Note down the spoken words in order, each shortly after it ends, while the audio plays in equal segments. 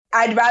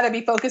I'd rather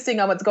be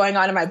focusing on what's going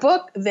on in my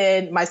book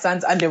than my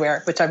son's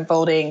underwear, which I'm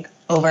folding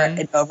over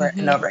and over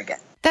and over again.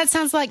 That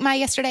sounds like my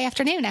yesterday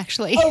afternoon,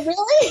 actually. Oh,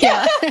 really?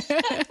 Yeah.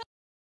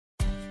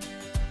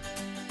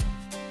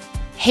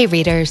 Hey,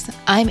 readers.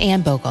 I'm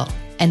Anne Bogle,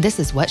 and this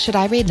is What Should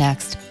I Read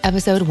Next,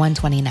 episode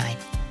 129.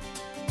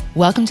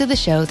 Welcome to the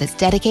show that's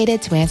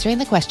dedicated to answering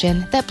the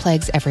question that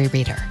plagues every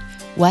reader.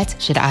 What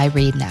should I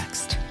read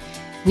next?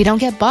 We don't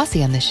get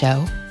bossy on this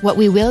show. What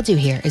we will do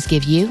here is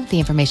give you the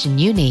information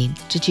you need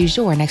to choose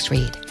your next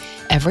read.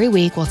 Every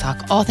week, we'll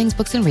talk all things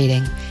books and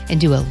reading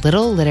and do a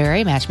little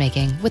literary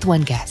matchmaking with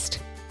one guest.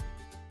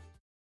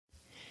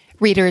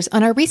 Readers,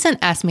 on our recent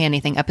Ask Me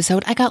Anything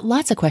episode, I got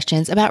lots of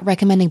questions about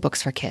recommending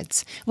books for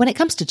kids. When it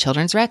comes to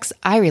children's recs,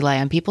 I rely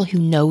on people who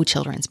know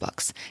children's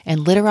books,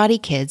 and Literati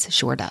Kids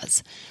sure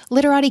does.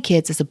 Literati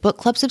Kids is a book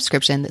club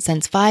subscription that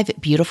sends 5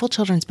 beautiful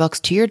children's books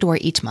to your door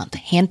each month,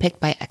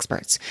 handpicked by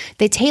experts.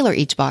 They tailor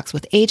each box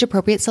with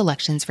age-appropriate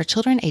selections for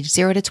children aged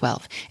 0 to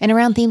 12, and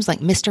around themes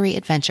like mystery,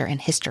 adventure,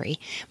 and history.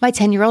 My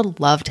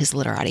 10-year-old loved his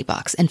Literati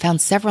box and found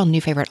several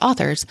new favorite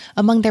authors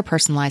among their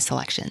personalized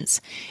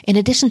selections. In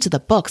addition to the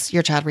books,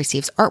 your child receives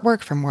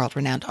artwork from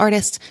world-renowned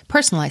artists,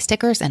 personalized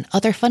stickers, and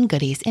other fun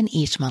goodies in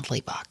each monthly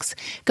box.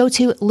 Go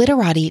to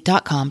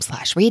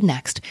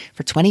literati.com/readnext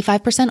for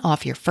 25%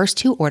 off your first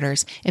 2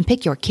 orders and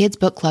pick your kids'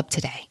 book club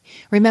today.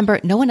 Remember,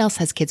 no one else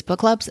has kids' book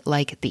clubs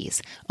like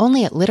these.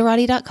 Only at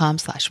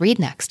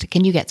literati.com/readnext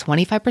can you get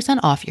 25%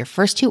 off your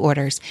first 2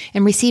 orders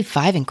and receive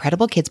 5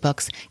 incredible kids'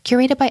 books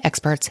curated by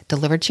experts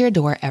delivered to your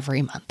door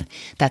every month.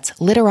 That's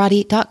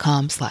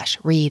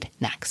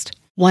literati.com/readnext.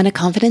 Want a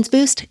confidence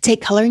boost?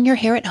 Take coloring your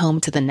hair at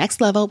home to the next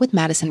level with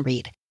Madison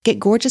Reed. Get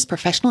gorgeous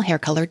professional hair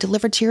color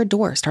delivered to your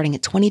door starting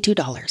at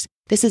 $22.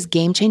 This is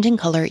game-changing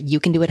color you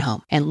can do at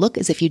home and look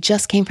as if you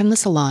just came from the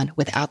salon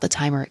without the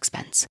time or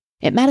expense.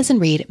 At Madison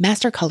Reed,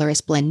 master colorists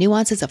blend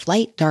nuances of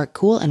light, dark,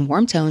 cool, and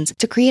warm tones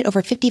to create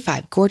over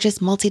 55 gorgeous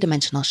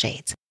multi-dimensional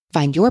shades.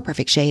 Find your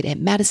perfect shade at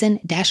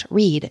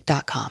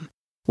madison-reed.com.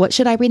 What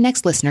Should I Read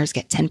Next listeners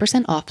get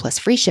 10% off plus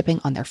free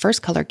shipping on their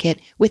first color kit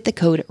with the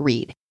code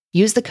READ.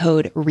 Use the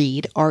code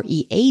READ,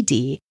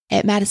 R-E-A-D,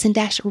 at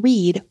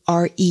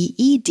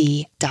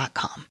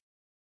madison-reed.com.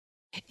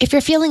 If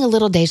you're feeling a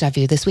little deja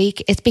vu this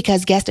week, it's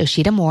because guest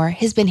Oshita Moore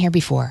has been here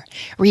before.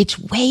 Reach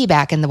way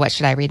back in the What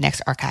Should I Read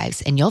Next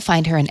archives, and you'll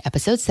find her in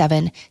episode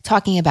 7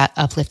 talking about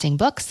uplifting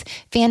books,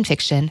 fan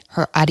fiction,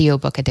 her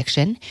audiobook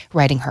addiction,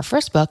 writing her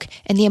first book,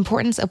 and the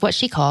importance of what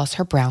she calls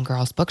her Brown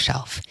Girls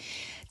bookshelf.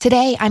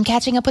 Today, I'm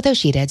catching up with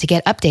Oshita to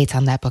get updates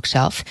on that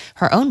bookshelf,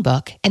 her own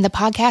book, and the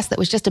podcast that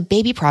was just a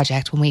baby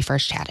project when we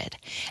first chatted.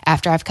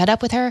 After I've caught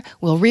up with her,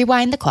 we'll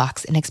rewind the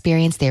clocks and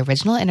experience the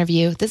original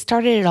interview that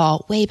started it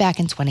all way back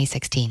in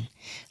 2016.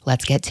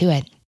 Let's get to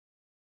it.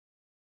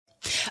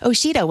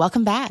 Oshita,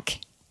 welcome back.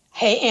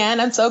 Hey, Anne,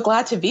 I'm so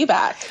glad to be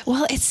back.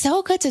 Well, it's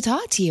so good to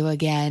talk to you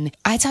again.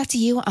 I talked to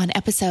you on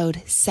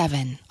episode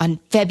 7 on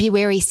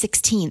February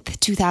 16th,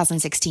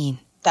 2016.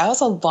 That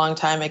was a long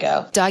time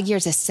ago. Dog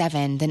years is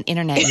 7, then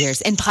internet years.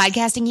 And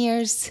podcasting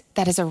years,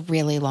 that is a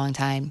really long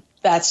time.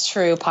 That's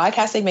true.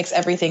 Podcasting makes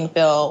everything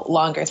feel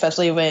longer,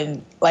 especially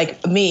when,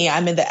 like me,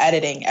 I'm in the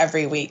editing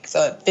every week.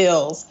 So it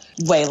feels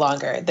way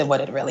longer than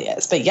what it really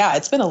is. But yeah,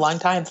 it's been a long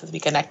time since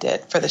we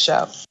connected for the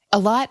show. A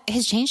lot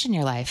has changed in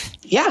your life.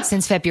 Yeah.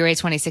 Since February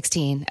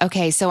 2016.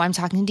 Okay, so I'm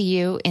talking to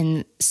you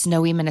in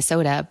snowy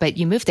Minnesota, but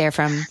you moved there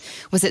from,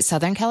 was it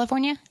Southern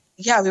California?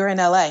 Yeah, we were in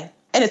LA.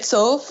 And it's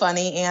so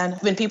funny, and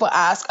when people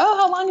ask, oh,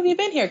 how long have you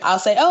been here? I'll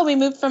say, oh, we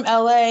moved from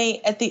LA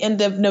at the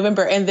end of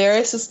November. And there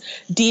is this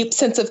deep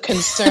sense of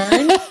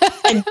concern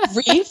and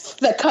grief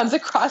that comes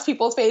across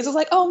people's faces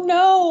like, oh,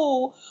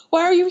 no,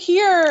 why are you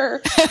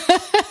here?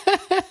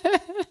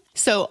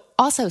 So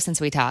also, since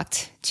we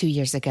talked 2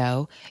 years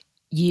ago,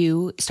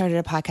 you started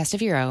a podcast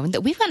of your own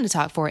that we've gotten to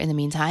talk for in the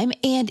meantime,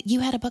 and you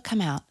had a book come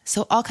out.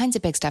 So all kinds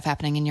of big stuff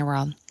happening in your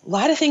world. A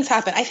lot of things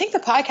happened. I think the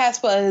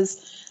podcast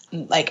was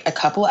like a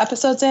couple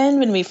episodes in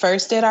when we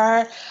first did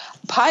our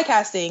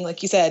podcasting.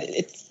 Like you said,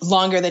 it's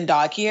longer than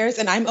dog years.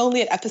 And I'm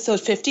only at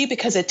episode 50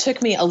 because it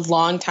took me a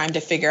long time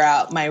to figure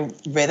out my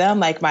rhythm,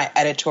 like my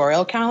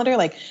editorial calendar,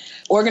 like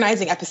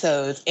organizing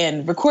episodes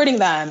and recording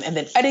them and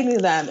then editing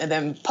them and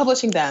then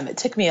publishing them. It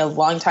took me a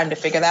long time to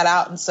figure that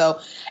out. And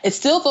so it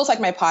still feels like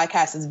my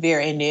podcast is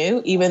very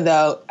new, even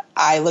though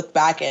I look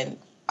back and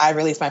I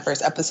released my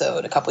first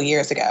episode a couple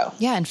years ago.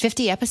 Yeah, and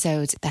 50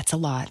 episodes, that's a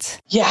lot.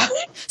 Yeah.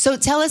 So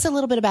tell us a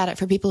little bit about it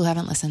for people who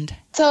haven't listened.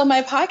 So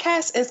my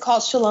podcast is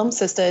called Shalom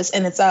Sisters,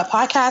 and it's a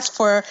podcast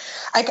for,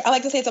 I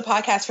like to say it's a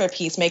podcast for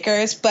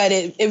peacemakers, but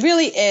it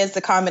really is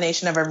the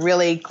combination of a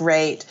really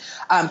great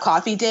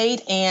coffee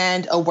date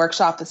and a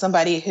workshop with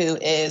somebody who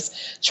is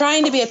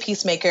trying to be a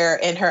peacemaker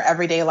in her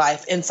everyday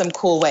life in some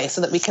cool way so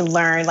that we can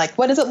learn, like,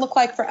 what does it look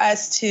like for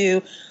us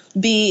to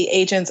be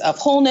agents of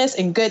wholeness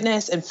and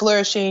goodness and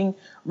flourishing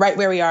right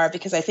where we are,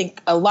 because I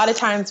think a lot of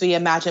times we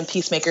imagine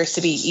peacemakers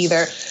to be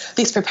either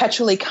these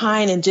perpetually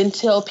kind and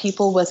gentle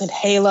people with a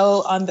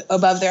halo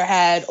above their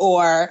head,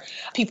 or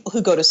people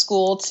who go to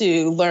school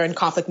to learn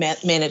conflict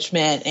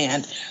management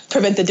and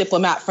prevent the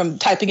diplomat from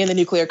typing in the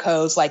nuclear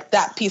codes, like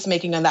that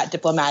peacemaking on that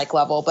diplomatic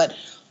level. But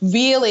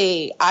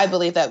really, I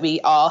believe that we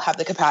all have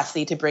the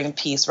capacity to bring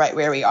peace right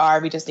where we are.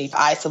 We just need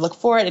eyes to look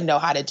for it and know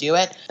how to do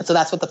it. And so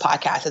that's what the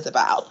podcast is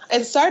about.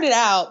 It started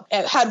out,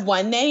 it had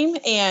one name,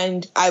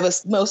 and I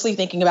was mostly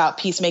thinking about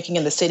peacemaking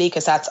in the city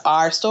because that's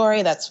our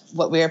story. That's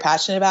what we're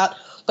passionate about.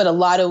 But a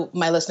lot of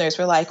my listeners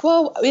were like,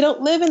 well, we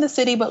don't live in the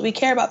city, but we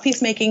care about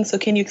peacemaking. So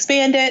can you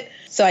expand it?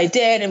 So I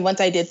did. And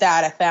once I did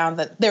that, I found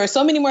that there were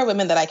so many more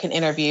women that I can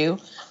interview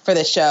for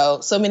the show,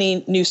 so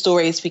many new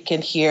stories we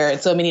can hear,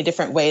 and so many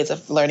different ways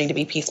of learning to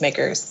be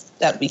peacemakers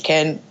that we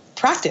can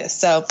practice.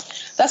 So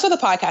that's what the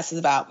podcast is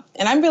about.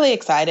 And I'm really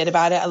excited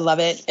about it. I love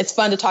it. It's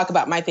fun to talk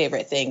about my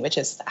favorite thing, which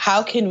is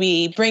how can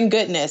we bring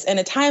goodness in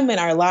a time when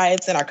our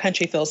lives and our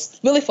country feels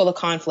really full of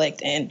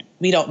conflict and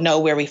we don't know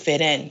where we fit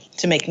in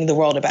to making the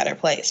world a better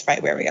place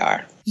right where we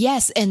are.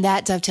 Yes, and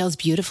that dovetails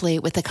beautifully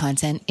with the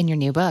content in your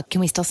new book. Can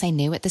we still say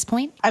new at this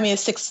point? I mean,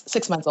 it's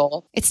six months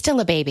old. It's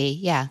still a baby,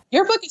 yeah.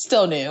 Your book is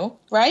still new,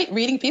 right?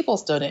 Reading People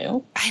is still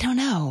new. I don't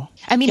know.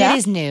 I mean, It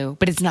is new,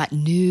 but it's not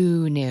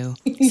new.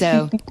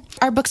 So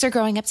our books are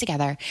growing up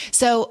together.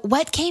 So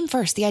what came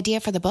first, the idea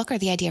for the book or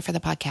the idea for the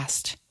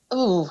podcast?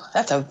 Ooh,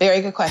 that's a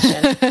very good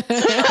question.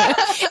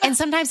 And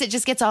sometimes it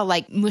just gets all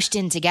like mushed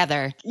in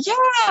together.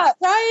 Yeah,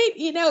 right.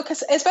 You know,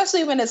 because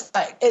especially when it's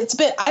like,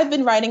 I've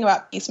been writing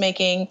about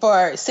peacemaking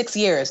for 6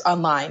 years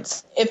online.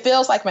 It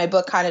feels like my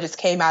book kind of just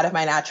came out of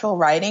my natural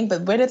writing,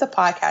 but where did the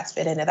podcast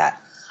fit into that?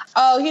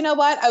 Oh, you know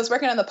what? I was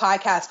working on the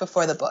podcast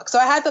before the book. So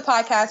I had the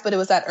podcast, but it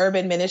was that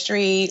Urban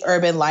Ministry,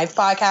 Urban Life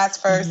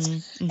podcast first.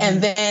 Mm-hmm, mm-hmm.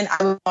 And then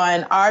I was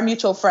on our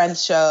mutual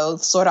friend's show,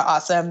 Sort of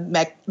Awesome,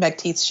 Meg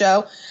Teeth's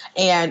show,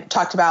 and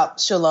talked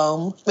about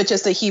shalom, which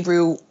is the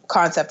Hebrew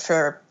concept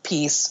for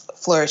peace,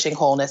 flourishing,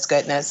 wholeness,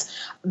 goodness.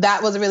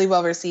 That was a really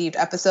well-received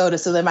episode.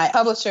 So then my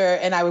publisher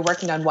and I were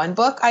working on one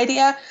book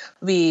idea.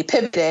 We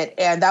pivoted,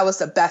 and that was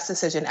the best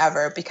decision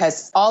ever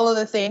because all of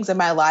the things in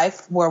my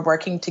life were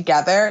working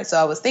together. So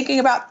I was thinking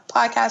about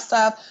podcast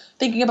stuff,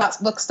 thinking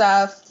about book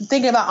stuff,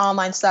 thinking about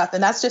online stuff.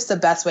 And that's just the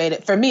best way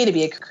for me to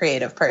be a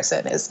creative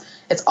person is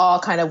it's all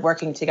kind of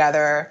working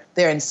together.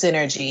 They're in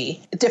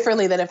synergy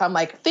differently than if I'm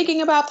like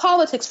thinking about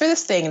politics for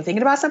this thing and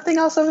thinking about something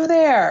else over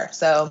there.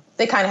 So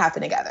they kind of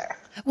happen together.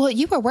 Well,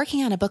 you were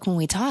working on a book when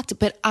we talked,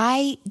 but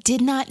I did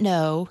not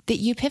know that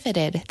you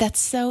pivoted. That's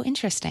so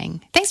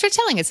interesting. Thanks for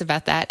telling us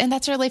about that. And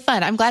that's really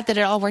fun. I'm glad that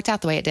it all worked out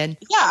the way it did.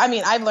 Yeah, I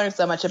mean, I've learned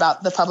so much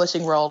about the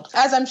publishing world,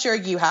 as I'm sure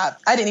you have.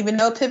 I didn't even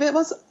know pivot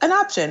was an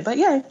option, but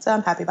yeah, so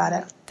I'm happy about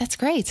it. That's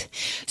great.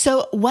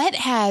 So what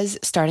has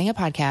starting a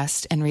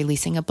podcast and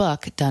releasing a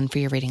book done for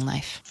your reading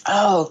life?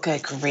 Oh,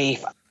 good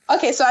grief.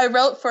 Okay, so I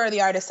wrote for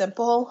The Art is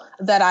Simple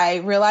that I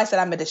realized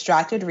that I'm a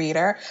distracted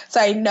reader. So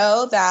I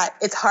know that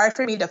it's hard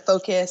for me to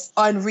focus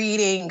on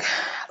reading.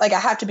 Like I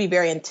have to be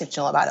very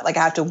intentional about it. Like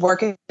I have to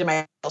work into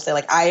my say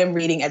like I am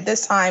reading at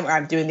this time or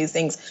I'm doing these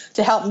things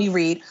to help me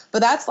read.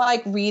 But that's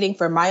like reading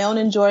for my own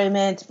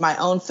enjoyment, my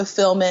own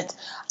fulfillment.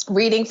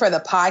 Reading for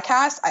the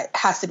podcast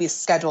has to be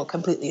scheduled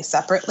completely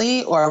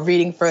separately, or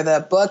reading for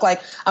the book.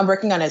 Like I'm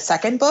working on a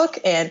second book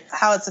and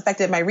how it's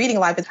affected my reading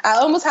life. I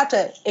almost have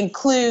to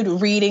include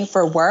reading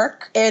for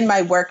work in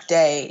my work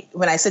day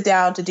when I sit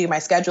down to do my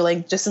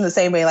scheduling, just in the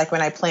same way like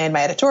when I plan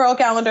my editorial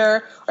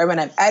calendar or when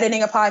I'm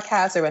editing a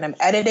podcast or when I'm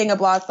editing a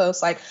blog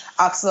post. Like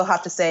I also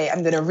have to say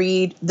I'm going to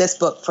read this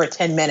book for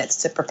 10 minutes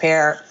to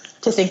prepare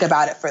to think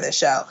about it for the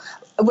show.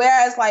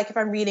 Whereas like if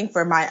I'm reading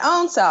for my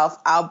own self,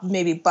 I'll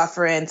maybe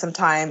buffer in some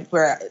time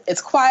where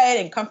it's quiet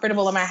and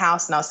comfortable in my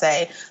house. And I'll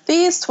say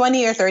these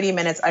 20 or 30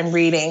 minutes I'm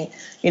reading,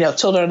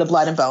 Children of the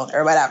Blood and Bone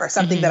or whatever,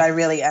 something that I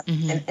really am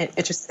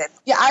interested in.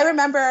 Yeah, I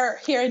remember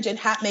hearing Jen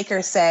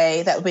Hatmaker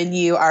say that when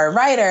you are a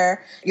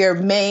writer, your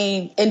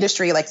main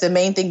industry, like the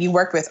main thing you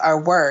work with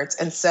are words.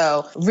 And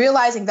so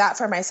realizing that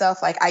for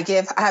myself, like I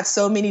have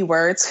so many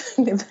words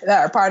that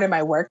are part of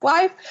my work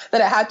life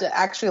that I had to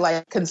actually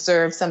like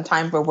conserve some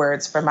time for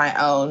words for my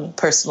own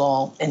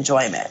personal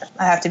enjoyment.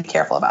 I have to be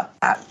careful about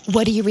that.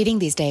 What are you reading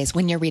these days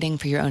when you're reading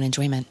for your own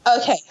enjoyment?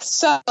 Okay,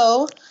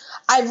 so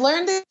I've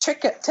learned a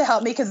trick to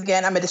help me because,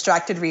 again, I'm a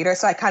distracted reader,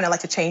 so I kind of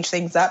like to change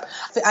things up.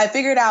 I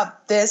figured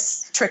out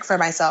this trick for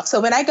myself. So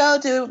when I go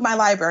to my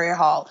library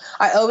haul,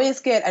 I always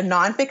get a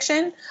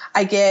nonfiction,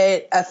 I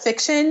get a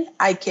fiction,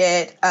 I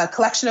get a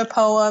collection of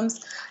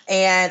poems,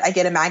 and I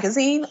get a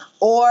magazine.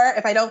 Or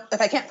if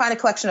I can't find a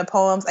collection of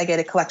poems, I get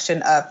a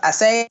collection of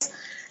essays.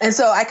 And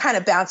so I kind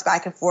of bounce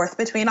back and forth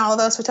between all of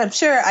those, which I'm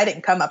sure I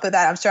didn't come up with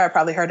that. I'm sure I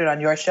probably heard it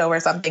on your show or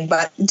something,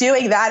 but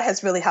doing that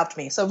has really helped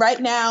me. So right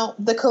now,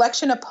 the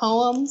collection of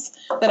poems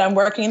that I'm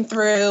working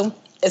through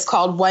It's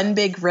called One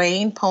Big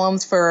Rain,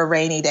 Poems for a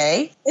Rainy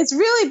Day. It's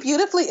really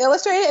beautifully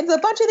illustrated. It's a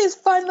bunch of these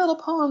fun little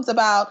poems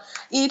about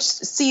each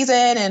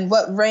season and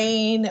what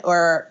rain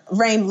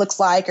looks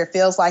like or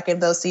feels like in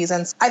those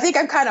seasons. I think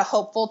I'm kind of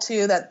hopeful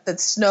too that the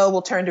snow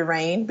will turn to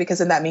rain because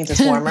then that means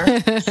it's warmer.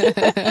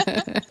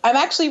 I'm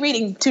actually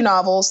reading 2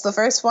 novels. The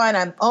first one,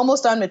 I'm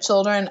almost done with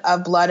Children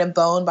of Blood and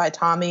Bone by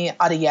Tommy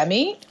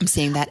Adeyemi. I'm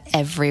seeing that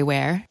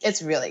everywhere.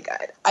 It's really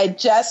good. I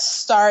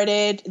just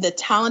started The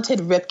Talented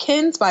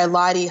Ripkins by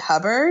Lottie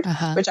Hubbard,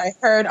 which I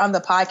heard on the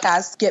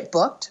podcast Get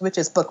Booked, which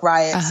is Book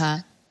Riot's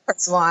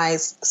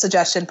personalized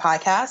suggestion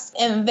podcast.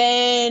 And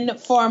then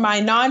for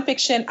my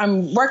nonfiction,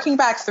 I'm working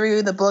back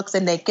through the books The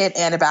Naked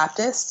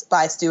Anabaptist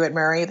by Stuart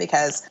Murray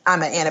because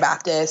I'm an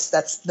Anabaptist.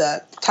 That's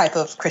the type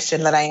of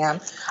Christian that I am.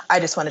 I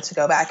just wanted to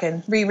go back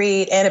and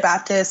reread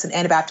Anabaptist and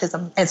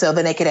Anabaptism. And so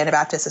The Naked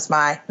Anabaptist is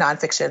my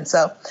nonfiction.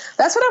 So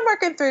that's what I'm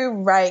working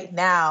through right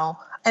now.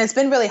 And it's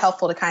been really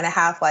helpful to kind of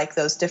have like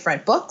those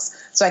different books.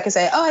 So I can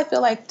say, oh, I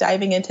feel like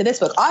diving into this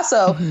book.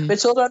 Also, with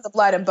Children of the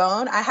Blood and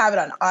Bone, I have it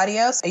on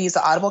audio. So I use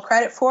the Audible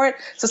credit for it.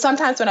 So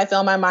sometimes when I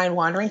feel my mind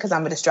wandering, because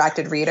I'm a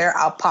distracted reader,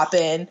 I'll pop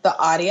in the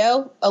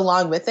audio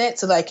along with it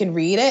so that I can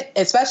read it,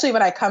 especially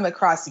when I come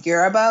across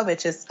Yoruba,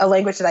 which is a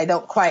language that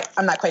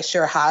I'm not quite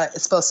sure how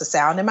it's supposed to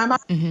sound in my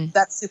mind.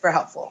 That's super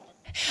helpful.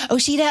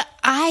 Oshita,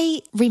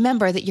 I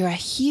remember that you're a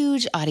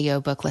huge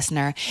audiobook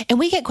listener, and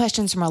we get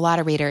questions from a lot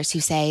of readers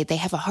who say they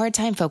have a hard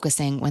time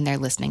focusing when they're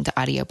listening to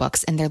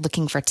audiobooks and they're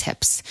looking for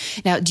tips.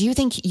 Now, do you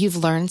think you've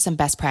learned some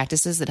best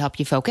practices that help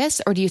you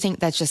focus, or do you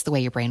think that's just the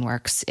way your brain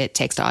works? It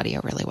takes to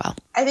audio really well.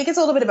 I think it's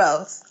a little bit of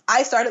both.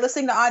 I started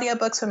listening to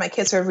audiobooks when my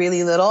kids were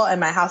really little and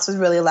my house was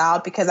really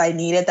loud because I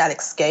needed that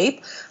escape.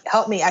 It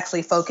helped me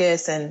actually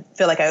focus and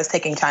feel like I was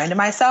taking time to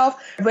myself.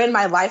 When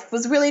my life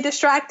was really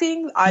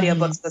distracting,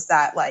 audiobooks was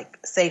that like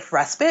safe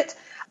respite.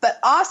 But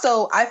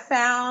also I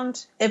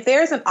found if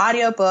there's an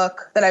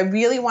audiobook that I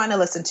really want to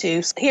listen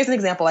to, here's an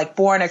example, like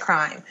Born a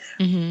Crime.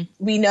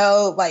 We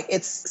know like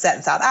it's set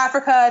in South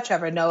Africa.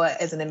 Trevor Noah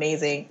is an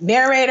amazing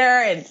narrator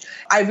and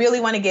I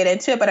really want to get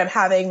into it, but I'm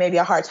having maybe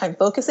a hard time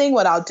focusing.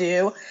 What I'll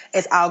do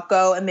is I'll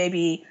go and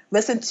maybe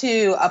listen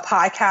to a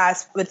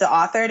podcast with the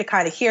author to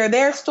kind of hear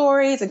their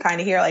stories and kind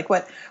of hear like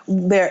what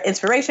their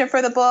inspiration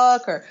for the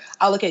book, or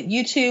I'll look at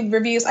YouTube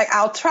reviews. Like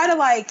I'll try to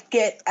like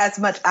get as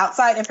much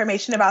outside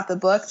information about the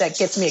book that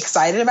gets me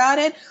excited about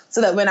it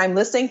so that when I'm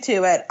listening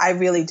to it, I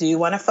really do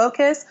want to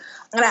focus.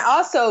 And I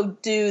also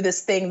do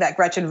this thing that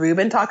Gretchen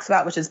Rubin talks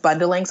about, which is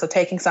bundling. So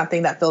taking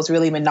something that feels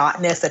really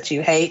monotonous that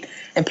you hate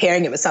and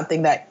pairing it with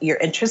something that you're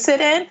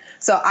interested in.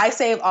 So I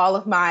save all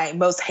of my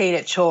most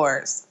hated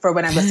chores for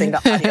when I'm listening to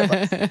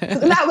audiobooks.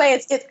 And that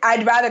way,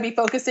 I'd rather be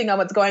focusing on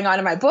what's going on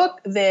in my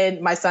book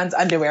than my son's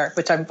underwear,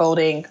 which I'm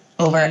folding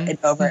over and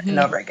over and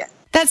over again.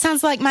 That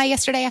sounds like my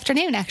yesterday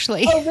afternoon,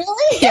 actually. Oh,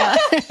 really? Yeah.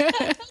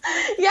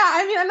 Yeah,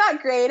 I mean, I'm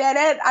not great at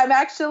it. I'm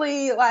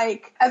actually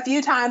like a few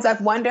times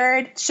I've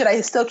wondered, should I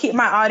still keep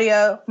my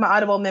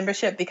Audible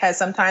membership? Because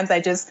sometimes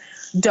I just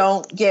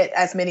don't get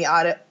as many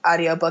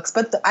audiobooks.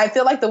 But I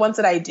feel like the ones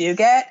that I do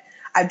get,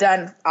 I've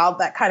done all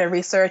that kind of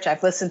research.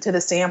 I've listened to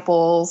the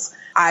samples.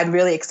 I'm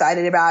really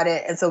excited about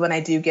it. And so when I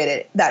do get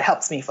it, that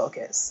helps me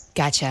focus.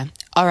 Gotcha.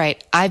 All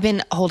right. I've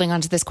been holding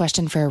on to this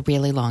question for a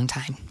really long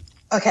time.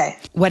 Okay.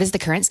 What is the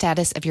current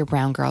status of your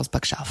Brown Girls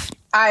bookshelf?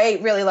 I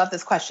really love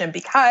this question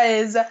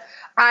because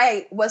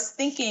I was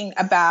thinking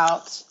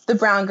about the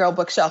Brown Girl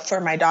bookshelf for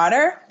my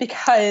daughter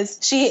because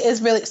she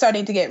is really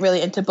starting to get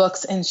really into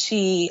books and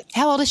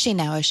How old is she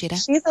now,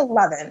 Oshita? She's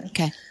 11.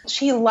 Okay.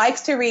 She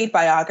likes to read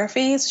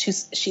biographies.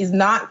 She's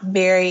not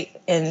very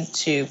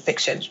into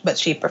fiction, but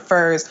she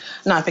prefers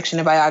nonfiction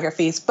to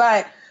biographies.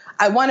 But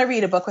I want to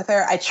read a book with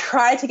her. I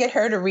tried to get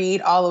her to read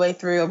all the way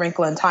through A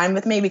Wrinkle in Time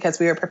with me because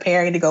we were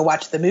preparing to go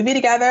watch the movie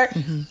together.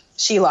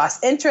 She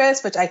lost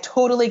interest, which I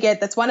totally get.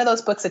 That's one of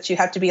those books that you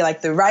have to be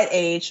like the right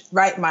age,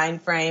 right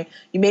mind frame.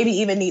 You maybe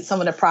even need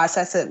someone to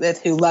process it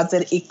with who loves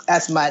it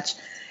as much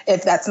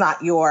if that's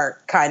not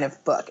your kind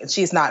of book. And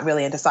she's not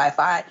really into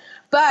sci-fi.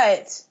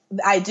 But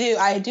I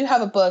do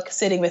have a book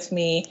sitting with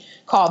me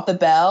called The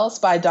Bells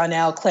by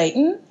Donnell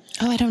Clayton.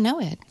 Oh, I don't know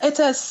it. It's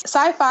a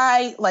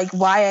sci-fi like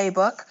YA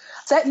book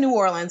set in New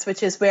Orleans,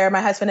 which is where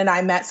my husband and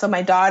I met. So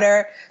my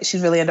daughter,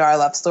 she's really into our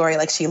love story.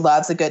 Like she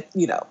loves a good,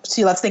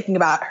 she loves thinking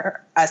about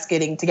us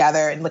getting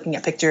together and looking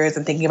at pictures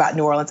and thinking about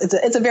New Orleans.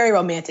 It's a very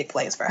romantic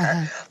place for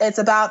her. It's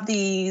about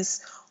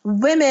these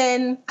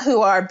women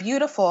who are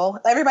beautiful.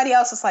 Everybody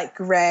else is like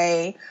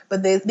gray,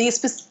 but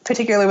these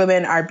particular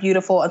women are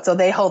beautiful. And so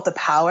they hold the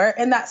power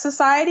in that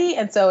society.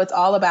 And so it's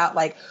all about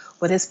like,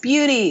 what is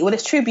beauty? What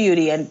is true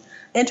beauty? And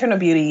internal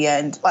beauty.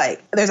 And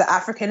like, there's an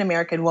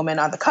African-American woman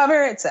on the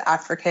cover. It's an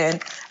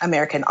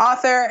African-American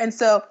author. And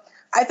so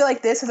I feel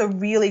like this is a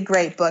really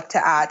great book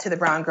to add to the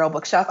Brown Girl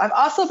bookshelf. I've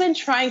also been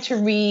trying to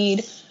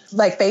read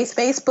like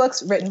faith-based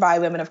books written by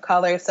women of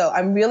color. So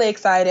I'm really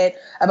excited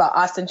about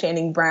Austin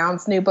Channing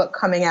Brown's new book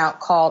coming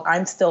out called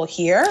I'm Still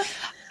Here.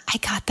 I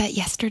got that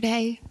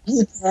yesterday.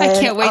 You did? I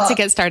can't wait to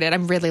get started.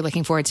 I'm really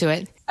looking forward to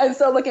it. I'm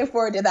so looking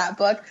forward to that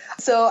book.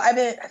 So I've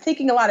been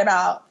thinking a lot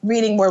about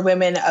reading more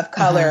women of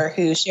color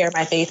who share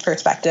my faith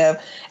perspective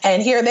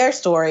and hear their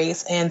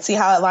stories and see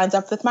how it lines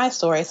up with my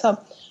story. So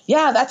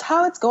yeah, that's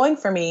how it's going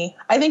for me.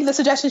 I think the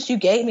suggestions you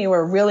gave me were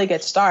a really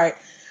good start.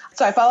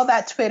 So I followed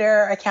that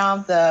Twitter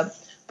account, the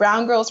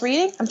Brown Girls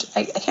Reading.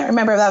 I can't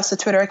remember if that was the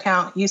Twitter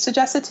account you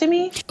suggested to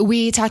me.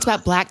 We talked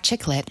about Black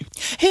Chick Lit,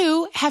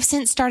 who have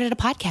since started a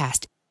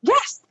podcast.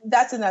 Yes,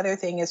 that's another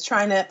thing, is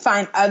trying to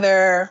find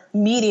other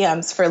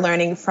mediums for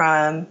learning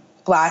from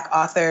Black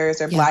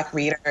authors or Black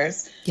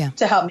readers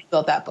to help me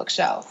build that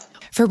bookshelf.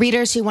 For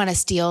readers who want to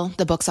steal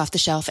the books off the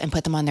shelf and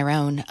put them on their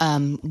own,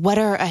 what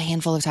are a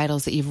handful of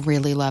titles that you've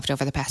really loved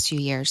over the past few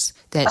years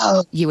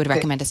that you would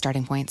recommend as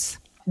starting points?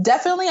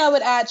 Definitely, I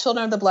would add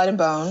Children of the Blood and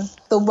Bone.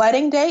 The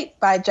Wedding Date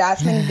by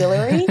Jasmine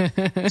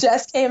Guillory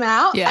just came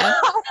out. Yeah.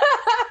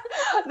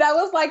 That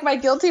was like my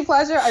guilty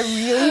pleasure. I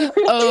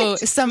really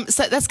so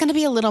that's going to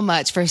be a little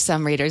much for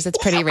some readers. It's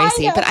pretty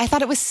racy, but I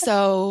thought it was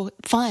so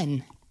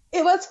fun.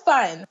 It was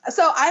fun.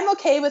 So I'm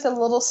okay with a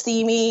little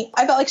steamy.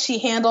 I felt like she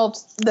handled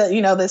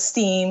the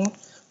steam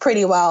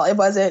pretty well. It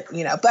wasn't,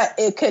 but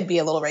it could be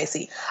a little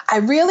racy. I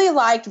really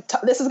liked,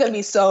 this is going to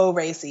be so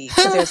racy.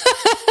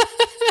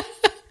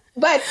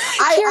 But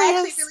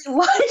I actually really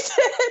liked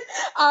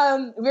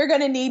it. We're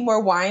going to need more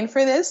wine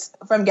for this,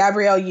 from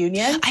Gabrielle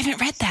Union. I haven't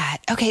read that.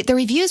 Okay. The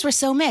reviews were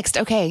so mixed.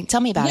 Okay.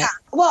 Tell me about it.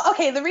 Well,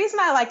 okay. The reason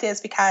I liked it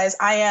is because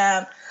I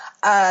am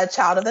a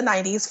child of the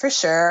 90s for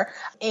sure.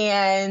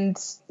 And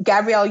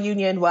Gabrielle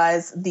Union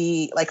was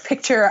the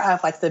picture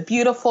of the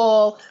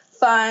beautiful,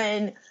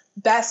 fun,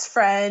 best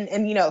friend.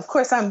 And, of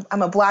course I'm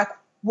a Black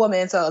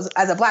woman. So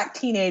as a Black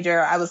teenager,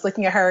 I was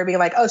looking at her being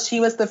like, oh, she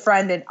was the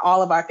friend in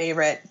all of our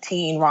favorite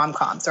teen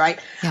rom-coms, right?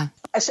 Yeah.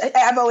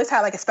 I've always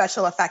had a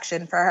special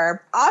affection for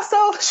her.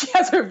 Also, she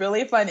has a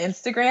really fun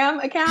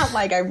Instagram account.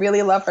 I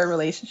really love her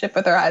relationship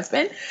with her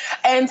husband.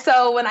 And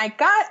so when I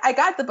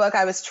got the book,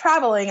 I was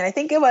traveling, and I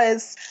think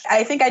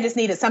I just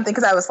needed something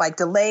because I was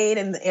delayed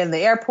in the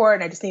airport,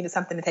 and I just needed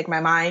something to take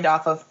my mind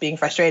off of being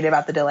frustrated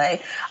about the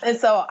delay. And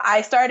so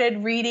I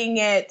started reading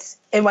it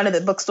in one of the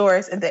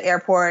bookstores at the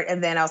airport,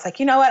 and then I was like,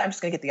 you know what? I'm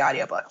just going to get the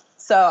audiobook.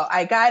 So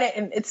I got it,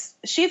 and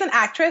she's an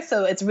actress,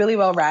 so it's really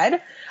well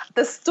read.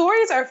 The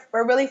stories are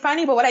really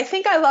funny, but what I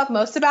think I love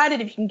most about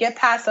it, if you can get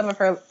past some of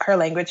her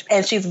language,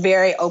 and she's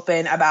very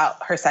open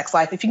about her sex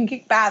life, if you can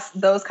get past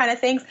those kind of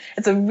things,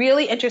 it's a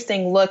really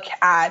interesting look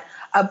at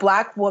a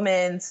Black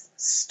woman's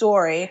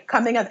story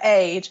coming of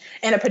age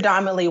in a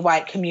predominantly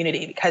white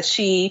community, because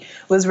she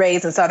was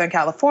raised in Southern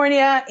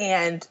California,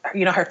 and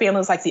her family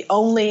was the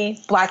only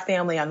Black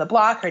family on the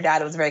block. Her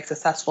dad was a very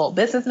successful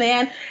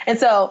businessman. And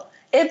so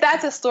if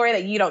that's a story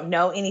that you don't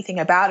know anything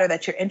about, or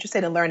that you're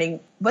interested in learning,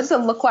 what does it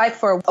look like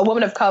for a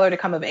woman of color to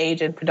come of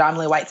age in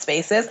predominantly white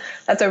spaces?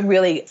 That's a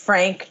really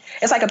frank,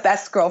 it's like a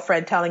best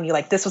girlfriend telling you,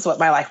 this was what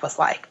my life was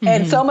like. Mm-hmm.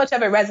 And so much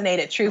of it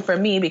resonated true for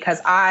me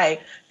because I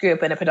grew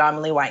up in a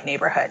predominantly white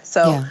neighborhood.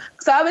 So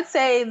I would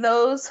say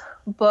those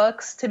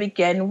books to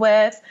begin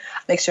with.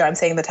 Make sure I'm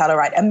saying the title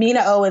right.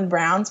 Amina Owen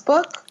Brown's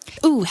book.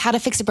 Ooh, How to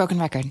Fix a Broken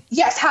Record.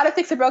 Yes, How to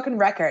Fix a Broken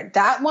Record.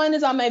 That one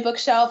is on my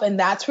bookshelf, and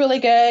that's really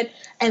good.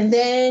 And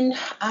then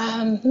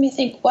let me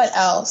think what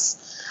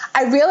else.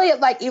 I really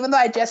even though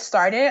I just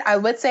started, I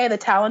would say The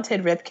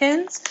Talented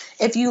Ripkins.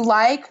 If you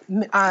like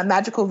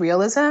magical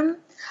realism,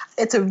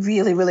 it's a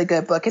really, really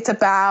good book. It's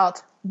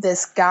about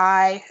this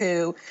guy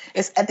who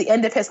is at the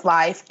end of his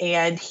life,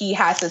 and he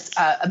has this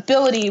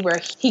ability where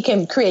he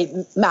can create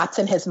maps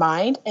in his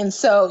mind. And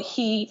so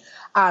he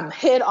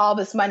hid all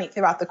this money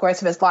throughout the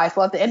course of his life.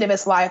 Well, at the end of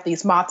his life,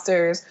 these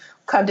mobsters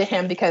come to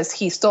him because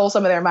he stole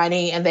some of their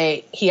money, and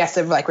he has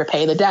to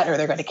repay the debt or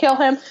they're going to kill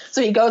him.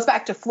 So he goes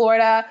back to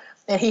Florida,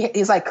 and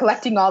he's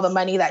collecting all the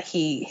money that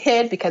he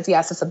hid because he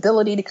has this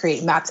ability to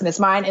create maps in his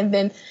mind. And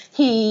then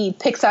he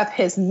picks up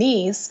his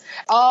niece.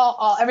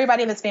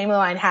 Everybody in his family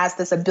line has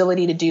this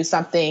ability to do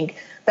something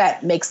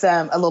that makes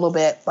them a little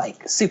bit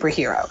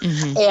superhero.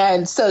 Mm-hmm.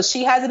 And so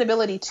she has an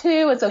ability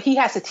too. And so he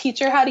has to teach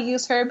her how to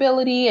use her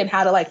ability and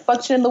how to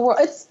function in the world.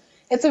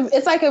 It's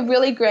a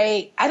really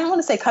great, I don't want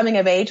to say coming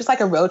of age. It's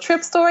a road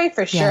trip story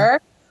for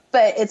sure,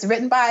 but it's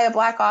written by a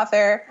Black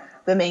author.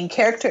 The main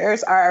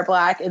characters are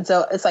Black, and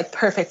so it's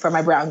perfect for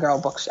my brown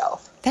girl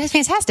bookshelf. That is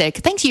fantastic.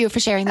 Thank you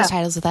for sharing those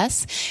titles with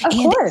us. Of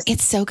course.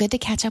 It's so good to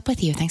catch up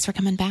with you. Thanks for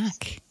coming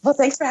back. Well,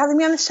 thanks for having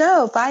me on the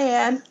show. Bye,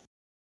 Anne.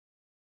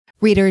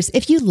 Readers,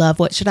 if you love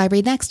What Should I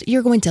Read Next,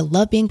 you're going to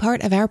love being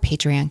part of our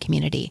Patreon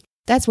community.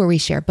 That's where we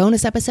share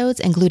bonus episodes,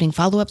 including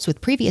follow-ups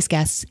with previous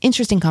guests,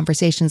 interesting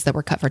conversations that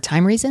were cut for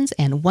time reasons,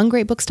 and One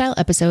Great Book style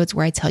episodes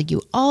where I tell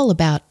you all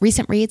about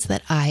recent reads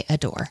that I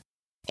adore.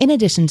 In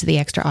addition to the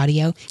extra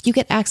audio, you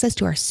get access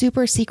to our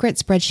super secret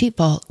spreadsheet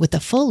vault with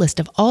the full list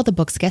of all the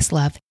books guests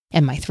love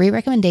and my 3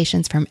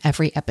 recommendations from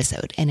every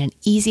episode in an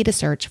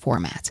easy-to-search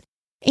format.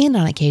 And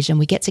on occasion,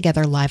 we get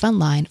together live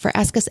online for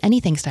Ask Us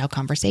Anything style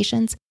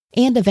conversations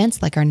and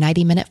events like our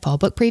 90-minute fall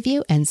book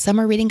preview and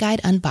summer reading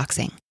guide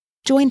unboxing.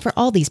 Join for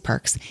all these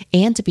perks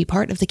and to be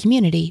part of the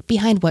community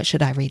behind What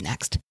Should I Read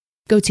Next.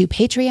 Go to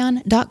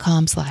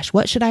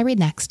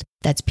patreon.com/whatshouldireadnext.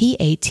 That's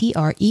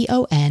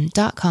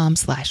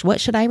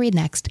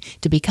patreon.com/whatshouldireadnext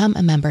to become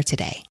a member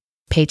today.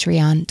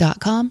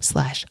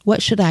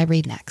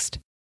 Patreon.com/whatshouldireadnext.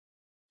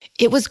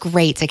 It was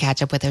great to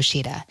catch up with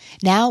Oshita.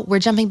 Now we're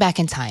jumping back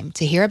in time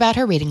to hear about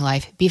her reading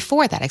life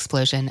before that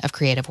explosion of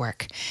creative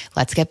work.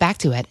 Let's get back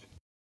to it.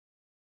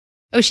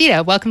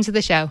 Oshita, welcome to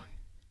the show.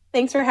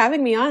 Thanks for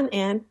having me on,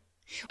 Anne.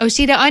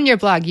 Oshita, on your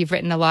blog, you've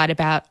written a lot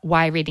about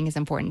why reading is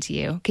important to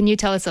you. Can you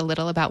tell us a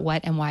little about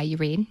what and why you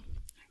read?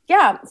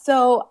 Yeah,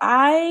 so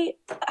I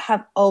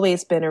have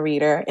always been a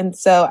reader. And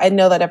so I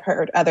know that I've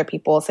heard other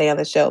people say on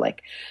the show,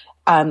 like,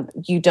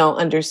 you don't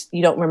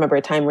remember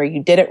a time where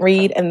you didn't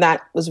read. And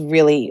that was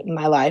really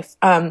my life.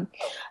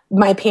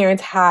 My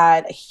parents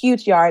had a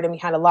huge yard and we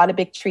had a lot of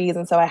big trees.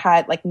 And so I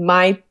had like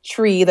my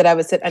tree that I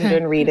would sit under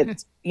and read.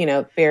 It's,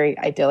 very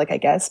idyllic, I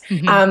guess.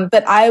 Mm-hmm.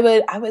 But I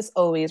was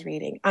always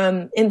reading.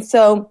 And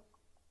so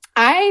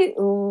I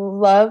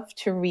love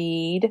to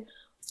read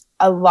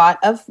a lot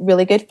of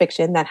really good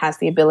fiction that has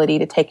the ability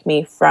to take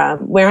me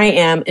from where I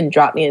am and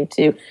drop me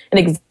into an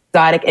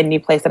exotic and new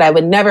place that I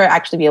would never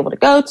actually be able to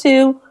go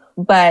to.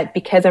 But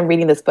because I'm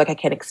reading this book, I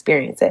can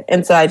experience it.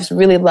 And so I just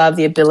really love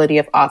the ability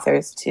of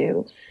authors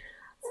to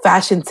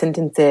fashion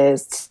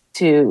sentences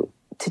to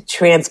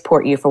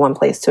transport you from one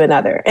place to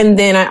another. And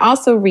then I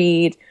also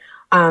read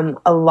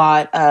a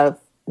lot of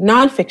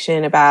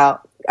nonfiction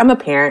about, I'm a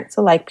parent,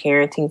 so like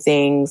parenting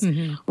things.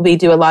 Mm-hmm. We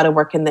do a lot of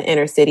work in the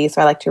inner city,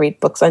 so I like to read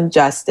books on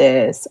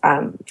justice.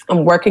 I'm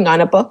working on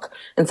a book,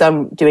 and so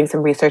I'm doing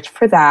some research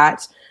for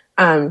that.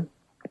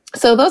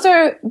 So those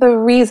are the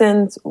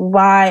reasons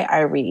why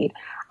I read.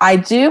 I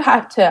do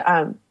have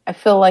to, I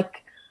feel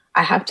like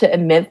I have to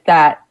admit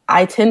that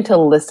I tend to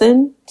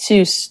listen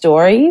to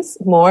stories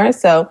more.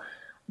 So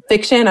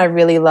fiction, I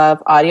really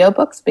love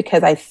audiobooks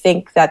because I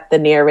think that the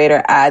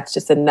narrator adds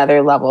just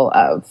another level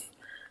of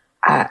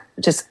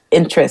just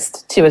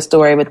interest to a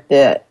story with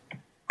the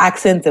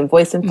accents and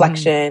voice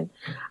inflection.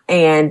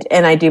 Mm-hmm.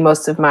 And I do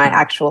most of my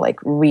actual like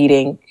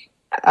reading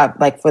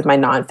like with my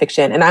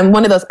nonfiction. And I'm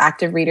one of those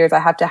active readers. I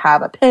have to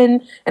have a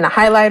pen and a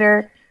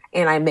highlighter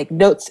and I make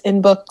notes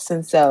in books.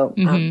 And so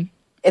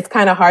it's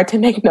kind of hard to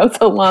make notes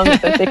along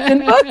with a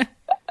fiction book.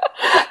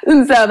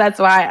 And so that's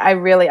why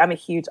I'm a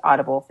huge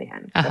Audible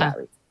fan. Uh-huh.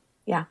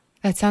 Yeah.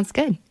 That sounds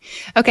good.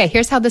 Okay,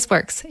 here's how this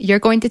works. You're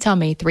going to tell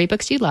me 3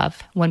 books you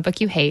love, 1 book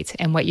you hate,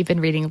 and what you've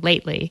been reading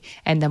lately,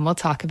 and then we'll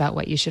talk about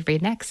what you should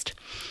read next.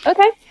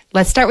 Okay.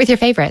 Let's start with your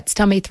favorites.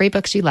 Tell me 3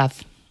 books you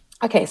love.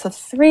 Okay, so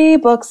 3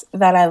 books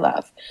that I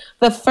love.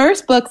 The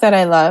first book that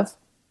I love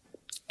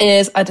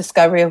is A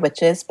Discovery of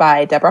Witches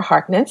by Deborah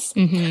Harkness.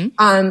 Mm-hmm.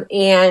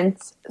 And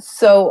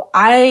so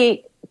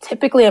I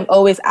typically am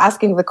always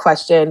asking the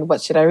question, what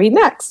should I read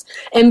next?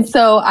 And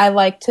so I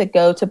like to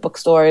go to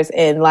bookstores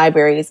and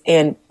libraries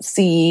and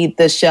see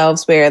the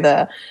shelves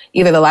where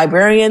either the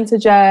librarian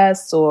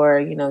suggests or,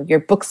 your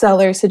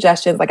bookseller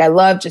suggestions. Like I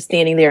love just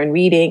standing there and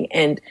reading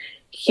and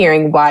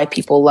hearing why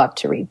people love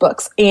to read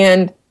books.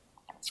 And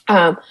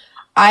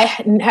I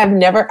had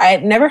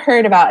never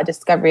heard about A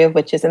Discovery of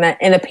Witches, and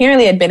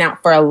apparently it had been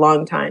out for a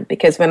long time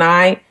because when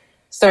I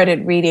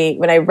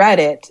read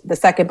it, the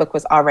second book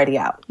was already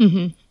out.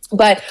 Mm-hmm.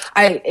 But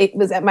it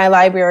was my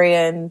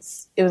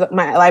librarian's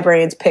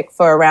pick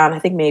for around, I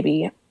think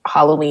maybe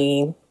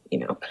Halloween,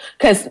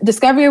 because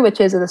Discovery of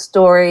Witches is a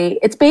story.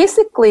 It's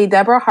basically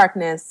Deborah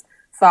Harkness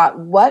thought,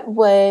 what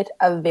would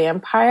a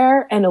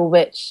vampire and a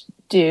witch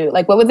do?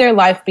 Like, what would their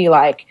life be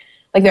like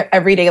their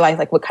everyday life?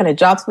 Like, what kind of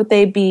jobs would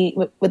they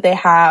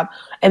have?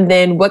 And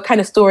then what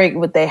kind of story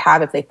would they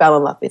have if they fell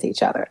in love with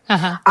each other?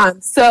 Uh-huh.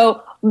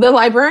 So the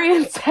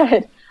librarian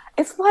said,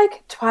 it's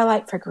like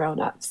Twilight for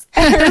grown-ups.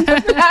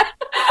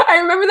 I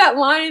remember that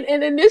line,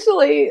 and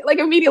immediately,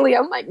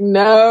 I'm like,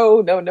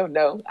 no.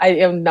 I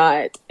am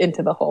not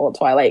into the whole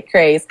Twilight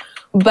craze.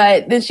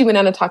 But then she went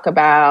on to talk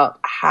about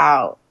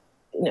how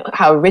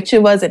rich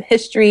it was in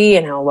history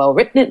and how well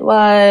written it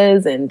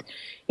was, and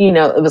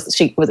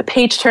it was a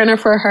page turner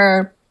for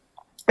her.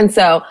 And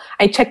so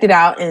I checked it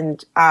out,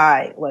 and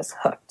I was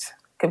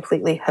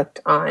completely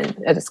hooked on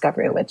A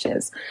Discovery of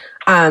Witches.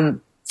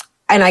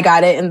 And I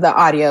got it in the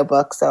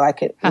audiobook so I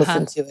could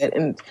listen to it.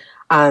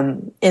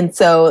 And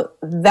so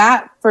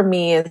that for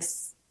me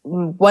is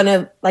one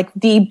of like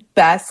the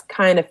best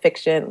kind of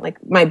fiction,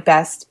 like my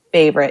best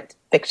favorite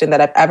fiction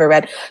that I've ever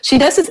read. She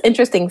does this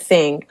interesting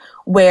thing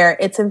where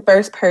it's in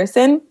first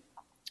person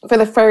for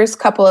the first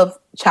couple of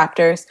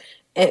chapters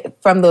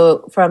from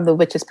the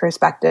witch's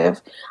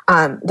perspective,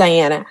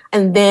 Diana.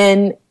 And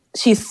then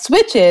she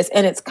switches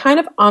and it's kind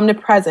of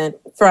omnipresent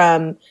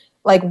from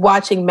like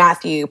watching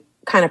Matthew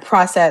kind of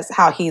process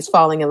how he's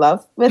falling in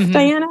love with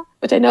Diana,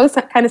 which I know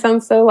kind of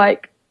sounds so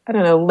like, I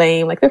don't know,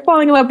 lame, like they're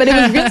falling in love, but it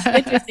was really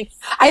interesting.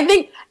 I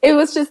think it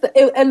was just,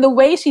 and the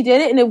way she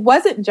did it, and it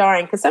wasn't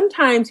jarring, because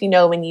sometimes,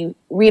 when you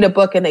read a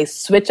book and they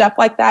switch up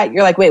like that,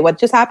 you're like, wait, what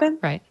just happened?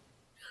 Right.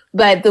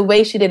 But the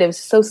way she did it was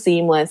so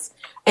seamless.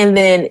 And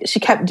then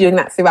she kept doing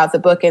that throughout the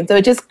book. And so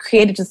it just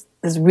created just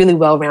this really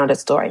well-rounded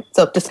story.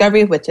 So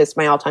Discovery of Witches,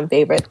 my all-time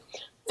favorite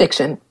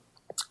fiction.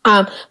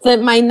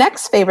 My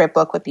next favorite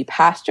book would be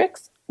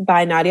Pastrix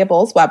by Nadia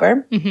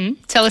Bolz-Weber.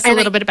 Mm-hmm. Tell us a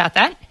little bit about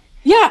that.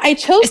 Yeah, I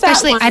chose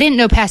Especially, that one. I didn't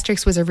know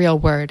Pastrix was a real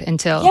word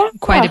until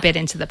quite a bit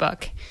into the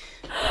book.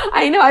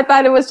 I know. I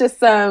thought it was just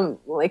some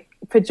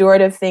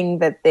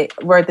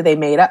pejorative word that they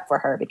made up for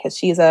her because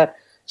she's a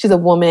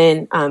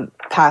woman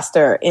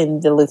pastor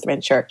in the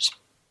Lutheran Church.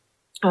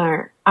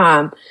 So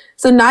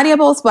Nadia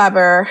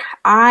Bolz-Weber,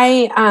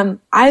 I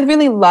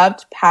really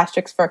loved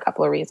Pastrix for a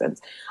couple of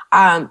reasons.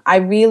 I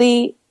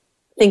really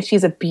think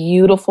she's a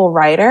beautiful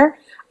writer.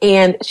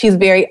 And she's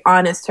very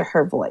honest to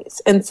her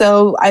voice. And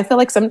so I feel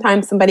like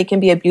sometimes somebody can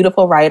be a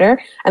beautiful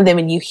writer, and then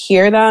when you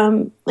hear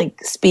them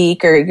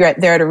speak or you're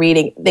there at a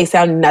reading, they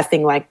sound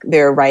nothing like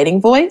their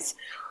writing voice.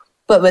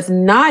 But with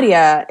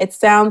Nadia, it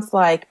sounds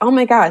like, oh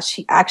my gosh,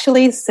 she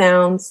actually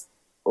sounds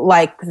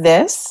like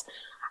this.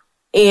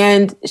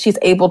 And she's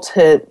able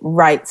to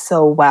write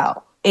so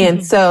well.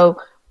 And so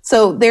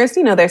there's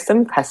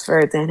some cuss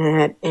words in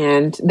it,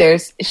 and she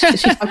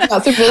talks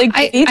about some really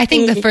great I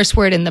think the first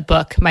word in the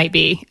book might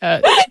be,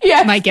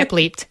 might get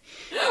bleeped.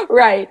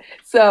 Right.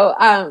 So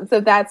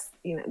that's,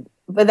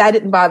 but that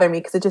didn't bother me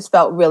because it just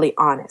felt really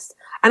honest.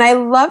 And I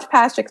loved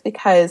Pastrix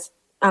because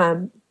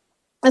the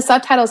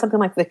subtitle is something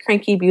like The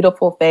Cranky,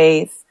 Beautiful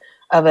Face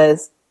of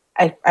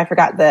I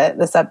forgot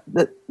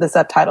the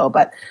subtitle,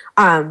 but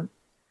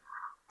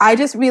I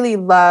just really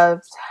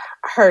loved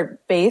her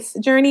faith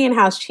journey and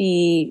how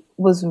she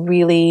was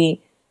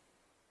really,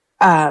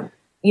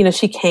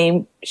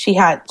 she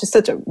had just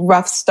such a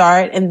rough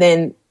start. And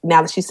then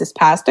now that she's this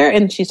pastor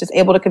and she's just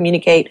able to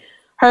communicate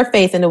her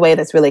faith in a way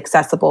that's really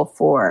accessible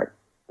for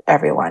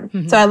everyone.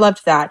 Mm-hmm. So I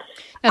loved that.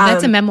 Now,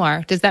 that's a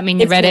memoir. Does that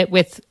mean you read it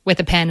with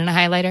a pen and a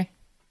highlighter?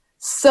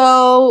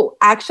 So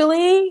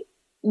actually,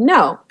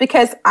 no,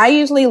 because I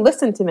usually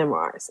listen to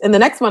memoirs. And the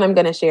next one I'm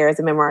going to share is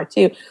a memoir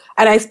too.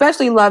 And I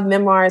especially love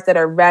memoirs that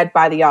are read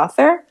by the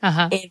author.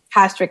 Uh-huh. And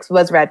Pastrix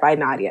was read by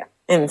Nadia.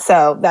 And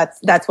so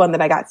that's one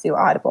that I got through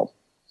Audible.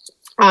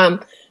 The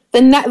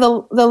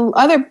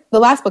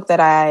last book that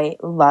I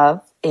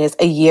love is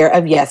A Year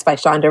of Yes by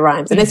Shonda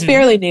Rhimes. And it's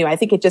fairly new. I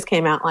think it just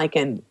came out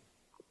in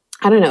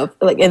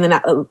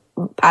the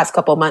past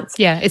couple months.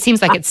 Yeah, it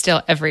seems like it's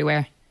still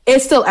everywhere.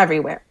 It's still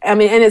everywhere. I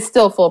mean, and it's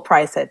still full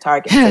price at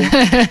Target.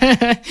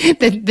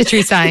 the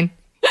true sign.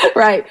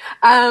 Right.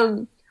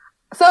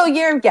 So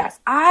Year of Yes.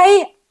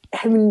 I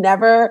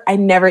never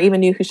even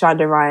knew who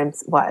Shonda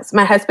Rhimes was.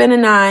 My husband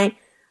and I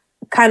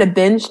kind of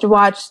binged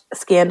watched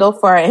Scandal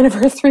for our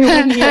anniversary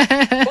one year.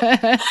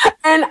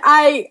 And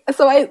I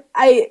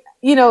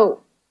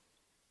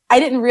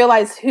didn't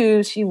realize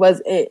who she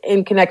was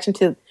in connection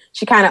to.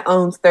 She kind of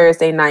owns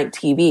Thursday night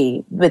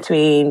TV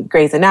between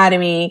Grey's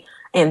Anatomy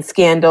and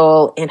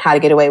Scandal and How to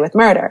Get Away with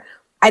Murder.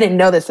 I didn't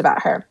know this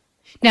about her.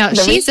 Now,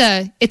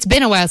 it's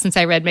been a while since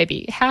I read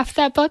maybe half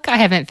that book. I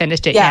haven't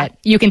finished it yet.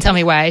 You can tell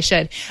me why I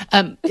should.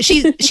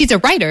 She's a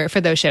writer for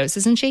those shows,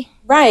 isn't she?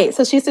 Right.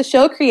 So she's the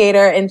show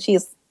creator and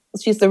she's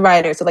the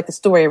writer, so the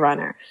story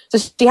runner. So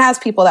she has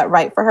people that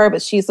write for her,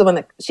 but she's the one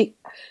that she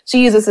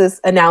uses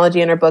this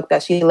analogy in her book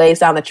that she lays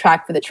down the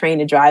track for the train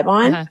to drive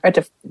on.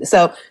 Uh-huh.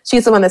 So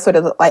she's the one that sort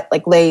of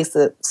like lays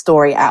the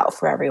story out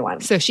for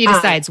everyone. So she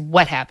decides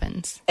what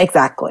happens.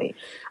 Exactly.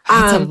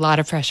 That's a lot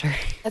of pressure.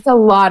 That's a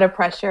lot of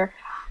pressure.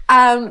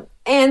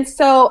 And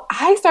so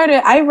I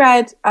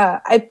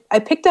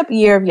picked up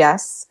Year of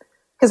Yes,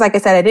 because like I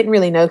said, I didn't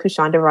really know who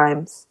Shonda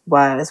Rhimes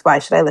was. Why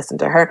should I listen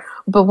to her?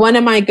 But one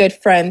of my good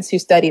friends who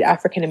studied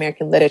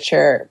African-American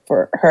literature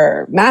for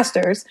her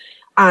master's,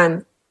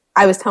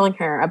 I was telling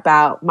her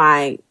about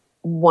my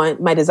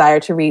desire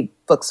to read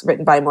books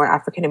written by more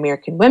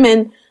African-American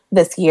women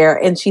this year.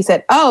 And she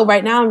said, oh,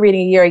 right now I'm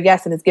reading A Year of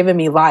Yes and it's given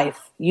me life.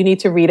 You need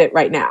to read it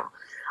right now.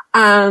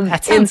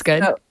 That sounds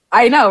good. So,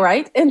 I know,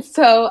 right? And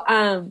so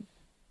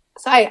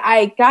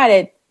I got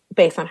it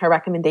based on her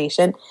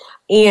recommendation.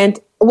 And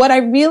what I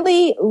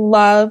really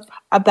love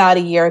about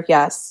A Year of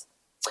Yes,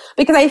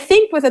 because I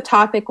think with a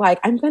topic like,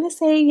 I'm going to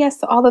say yes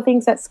to all the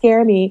things that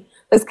scare me,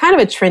 it's kind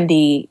of a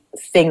trendy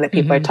thing that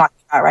people are talking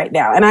about right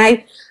now.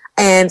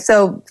 And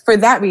so for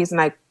that reason,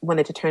 I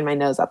wanted to turn my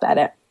nose up at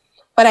it.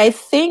 But I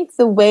think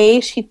the way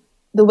she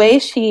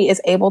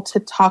is able to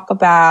talk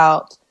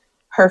about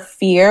her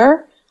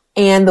fear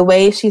and the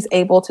way she's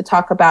able to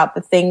talk about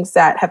the things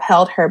that have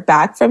held her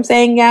back from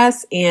saying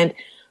yes, and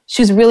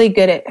she's really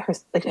good at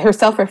her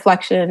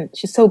self-reflection.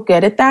 She's so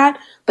good at that,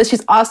 but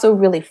she's also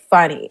really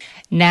funny.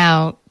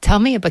 Now, tell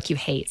me a book you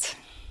hate.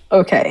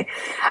 Okay.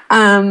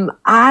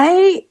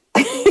 I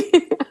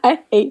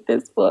hate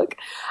this book.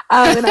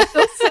 And I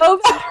feel so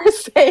bad for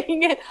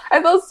saying it.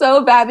 I feel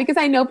so bad because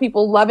I know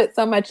people love it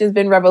so much. It's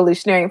been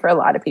revolutionary for a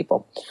lot of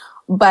people.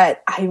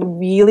 But I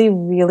really,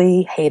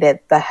 really hated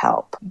The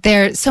Help.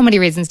 There are so many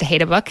reasons to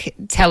hate a book.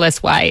 Tell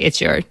us why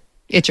it's your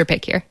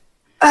pick here.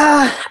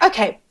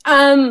 Okay.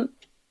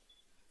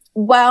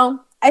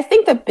 Well, I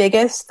think the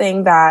biggest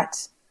thing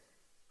that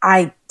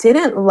I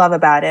didn't love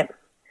about it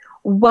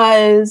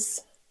was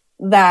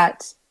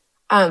that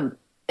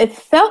it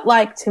felt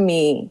like to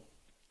me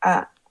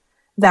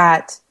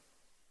that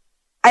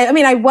I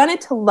mean, I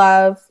wanted to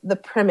love the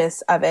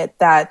premise of it,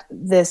 that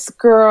this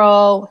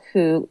girl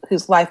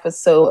whose life was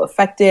so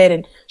affected,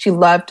 and she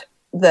loved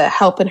the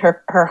help in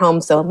her home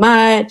so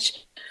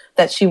much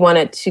that she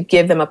wanted to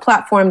give them a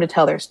platform to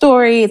tell their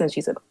stories, and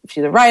she's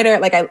a writer.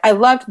 Like I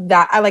loved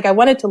that. I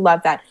wanted to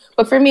love that,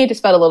 but for me, it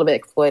just felt a little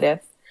bit exploitive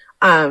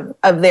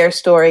of their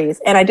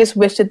stories, and I just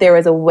wish that there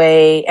was a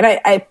way. And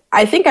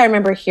I think I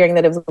remember hearing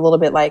that it was a little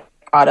bit like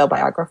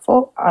autobiography,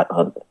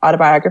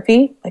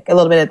 like a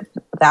little bit of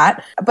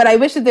that. But I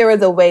wish that there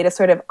was a way to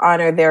sort of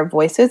honor their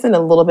voices and a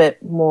little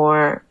bit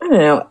more, I don't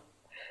know,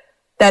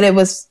 that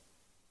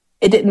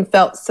it didn't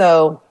felt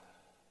so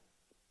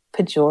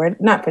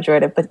not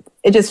pejorative, but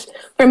it just,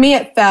 for me,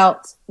 it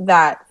felt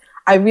that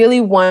I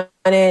really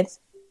wanted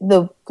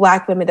the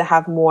Black women to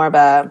have more of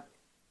a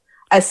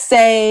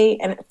say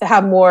and to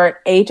have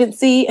more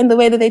agency in the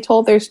way that they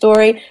told their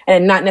story,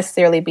 and not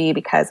necessarily be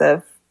because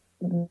of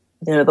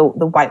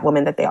the white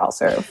woman that they all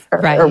serve or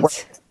work.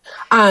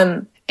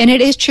 And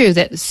it is true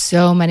that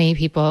so many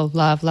people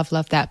love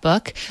that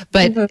book,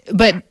 but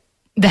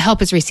The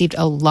Help has received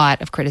a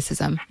lot of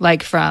criticism,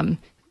 like from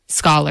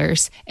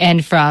scholars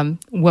and from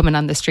women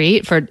on the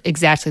street, for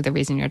exactly the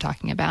reason you're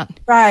talking about.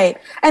 Right.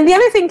 And the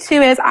other thing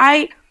too is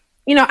I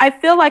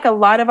feel like a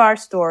lot of our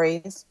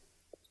stories,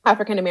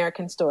 African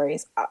American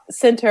stories,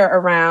 center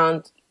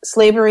around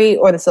slavery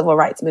or the civil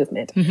rights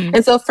movement. Mm-hmm.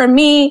 And so for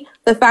me,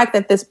 the fact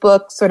that this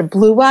book sort of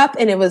blew up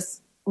and it was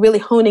really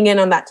honing in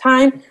on that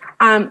time,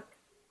 I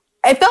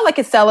felt like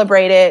it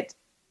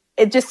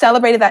just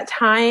celebrated that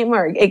time,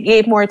 or it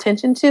gave more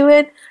attention to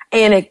it.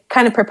 And it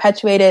kind of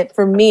perpetuated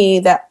for me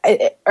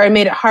it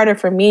made it harder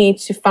for me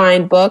to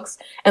find books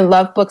and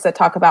love books that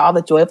talk about all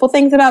the joyful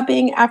things about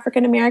being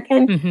African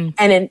American. Mm-hmm.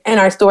 And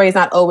our stories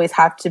not always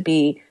have to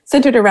be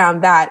centered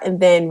around that.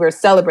 And then we're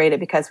celebrated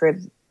because we're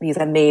these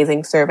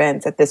amazing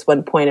servants at this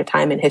one point of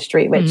time in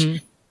history,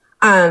 which,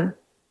 and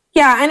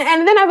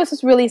then I was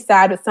just really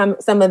sad with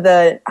some of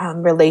the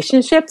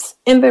relationships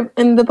in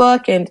the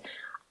book, and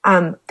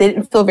they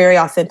didn't feel very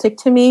authentic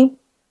to me.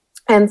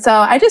 And so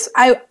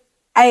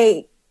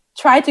I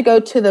tried to go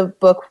to the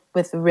book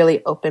with a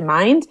really open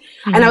mind.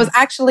 Mm-hmm. And I was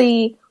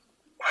actually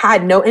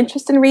had no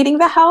interest in reading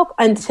The Help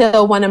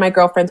until one of my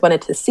girlfriends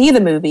wanted to see the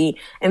movie.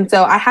 And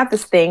so I have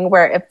this thing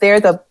where if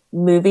there's a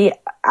movie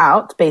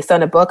out based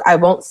on a book, I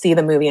won't see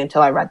the movie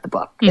until I read the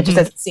book. Mm-hmm. It just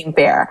doesn't seem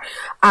fair.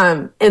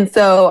 And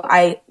so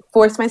I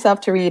forced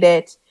myself to read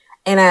it.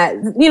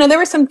 And, there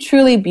were some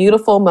truly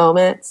beautiful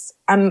moments.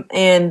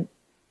 And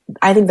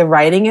I think the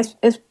writing is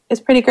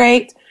pretty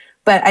great.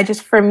 But I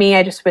just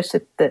wish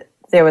that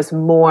there was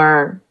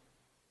more,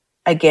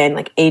 again,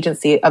 like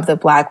agency of the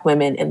Black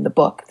women in the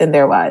book than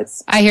there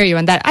was. I hear you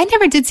on that. I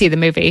never did see the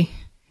movie.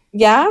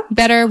 Yeah?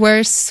 Better,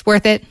 worse,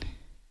 worth it?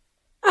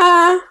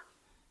 I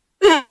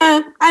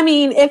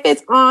mean, if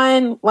it's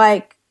on,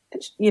 like,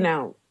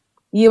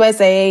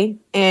 USA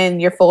and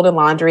you're folding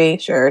laundry,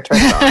 sure, turn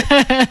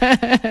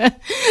it on.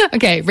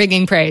 Okay,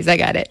 ringing praise. I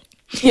got it.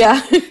 Yeah.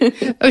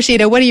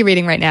 Osheta, what are you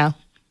reading right now?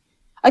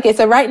 Okay,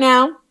 so right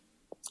now,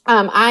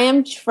 I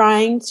am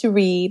trying to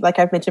read, like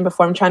I've mentioned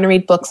before, I'm trying to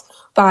read books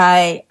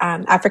by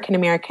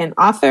African-American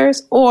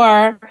authors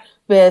or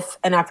with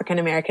an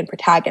African-American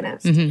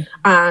protagonist.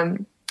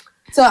 Mm-hmm.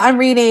 So I'm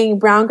reading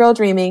Brown Girl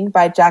Dreaming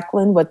by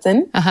Jacqueline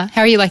Woodson. Uh-huh.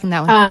 How are you liking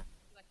that one?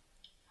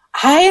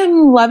 I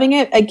am loving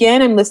it.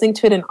 Again, I'm listening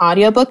to it in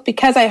audiobook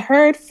because I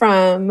heard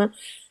from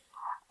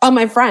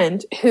my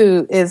friend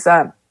who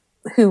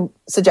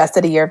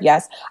suggested A Year of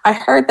Yes. I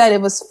heard that it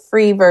was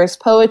free verse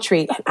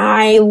poetry, and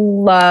I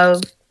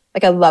love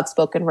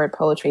spoken word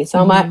poetry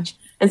so much.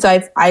 And so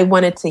I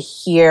wanted to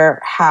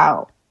hear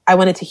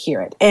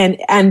it.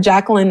 And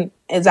Jacqueline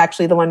is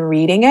actually the one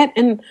reading it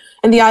in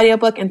the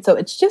audiobook. And so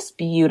it's just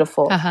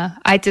beautiful. Uh-huh.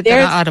 I did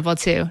that on Audible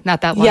too,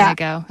 not that long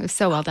ago. It was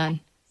so well done.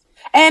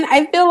 And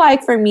I feel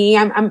like for me,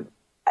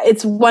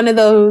 it's one of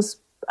those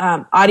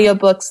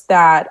audiobooks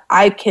that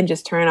I can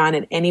just turn on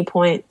at any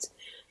point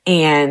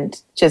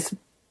and just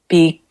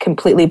be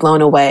completely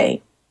blown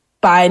away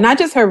by not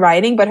just her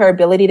writing, but her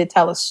ability to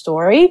tell a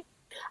story.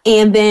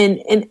 And then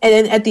and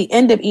at the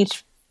end of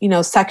each,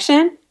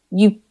 section,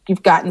 you've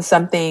gotten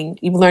something,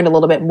 you've learned a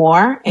little bit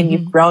more, and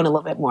you've grown a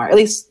little bit more. At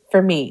least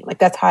for me, like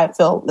that's how I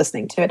feel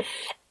listening to it.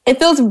 It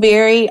feels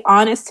very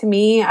honest to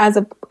me as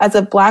a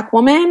Black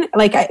woman.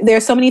 Like there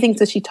are so many things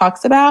that she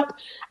talks about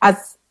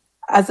as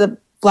a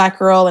Black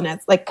girl and as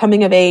like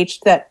coming of age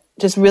that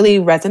just really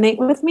resonate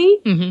with me.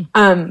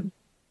 Mm-hmm.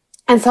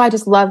 And so I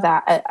just love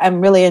that.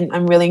 I'm really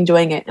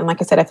enjoying it. And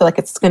like I said, I feel like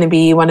it's going to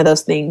be one of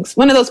those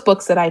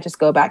books that I just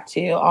go back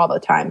to all the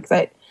time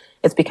because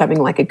it's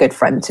becoming like a good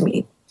friend to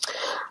me.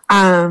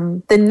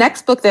 The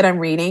next book that I'm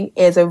reading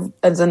is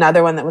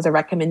another one that was a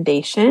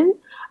recommendation.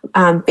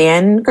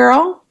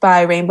 Fangirl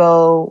by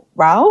Rainbow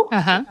Rowell.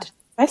 Uh-huh.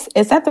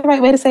 Is that the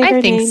right way to say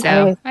her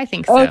name? I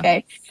think so.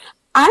 Okay.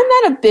 I'm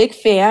not a big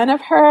fan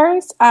of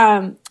hers.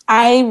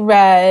 I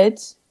read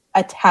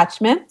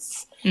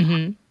Attachments,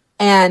 and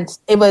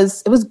it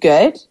was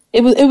good.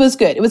 It was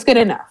good. It was good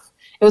enough.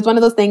 it was one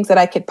of those things that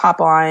I could pop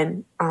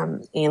on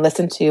and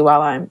listen to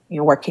while I'm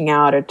working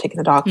out or taking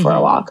the dog for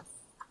a walk.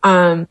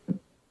 And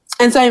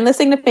so I'm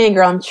listening to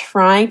Fangirl. I'm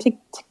trying to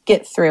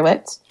get through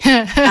it.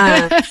 And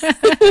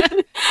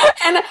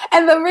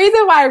the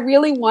reason why I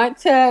really want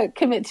to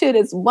commit to it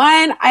is,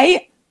 one,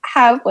 I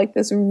have like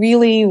this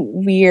really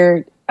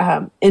weird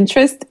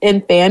interest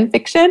in fan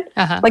fiction.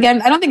 Like I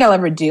don't think I'll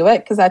ever do it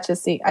because that's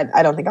just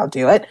I don't think I'll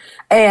do it.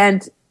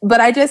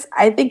 But I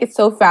think it's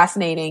so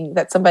fascinating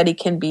that somebody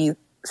can be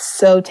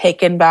so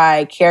taken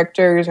by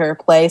characters or a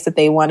place that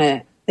they want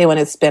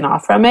to spin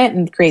off from it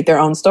and create their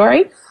own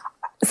story.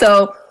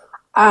 So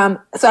I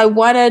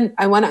want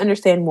to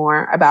understand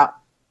more about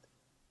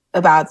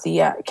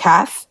the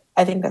Kath.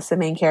 I think that's the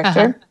main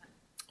character.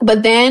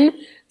 But then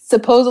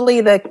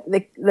supposedly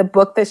the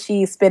book that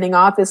she's spinning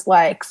off is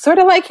like sort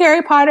of like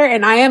Harry Potter,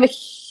 and I am a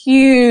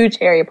huge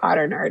Harry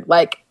Potter nerd.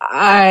 Like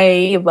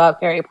I love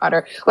Harry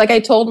Potter. Like I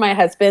told my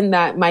husband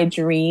that my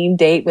dream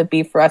date would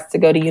be for us to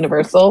go to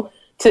Universal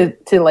to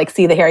like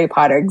see the Harry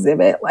Potter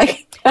exhibit.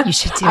 Like you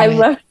should do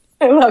it.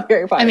 I love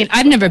Harry Potter. I mean,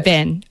 I've never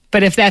been,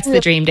 but if that's the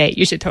dream date,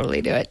 you should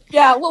totally do it.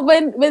 Yeah. Well,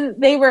 when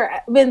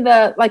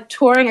the like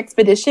touring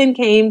expedition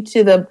came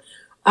to the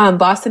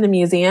Boston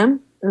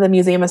Museum, the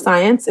Museum of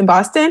Science in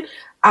Boston,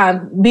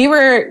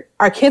 our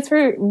kids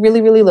were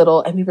really, really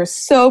little, and we were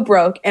so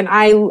broke. And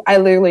I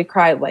literally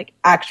cried like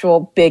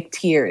actual big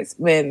tears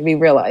when we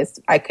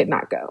realized I could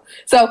not go.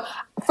 So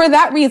for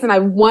that reason, I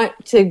want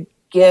to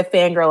give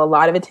Fangirl a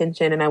lot of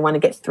attention, and I want to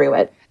get through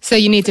it. So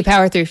you need to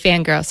power through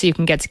Fangirl so you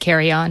can get to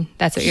Carry On.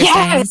 That's what you're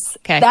saying?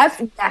 Okay.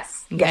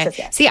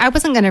 Yes. See, I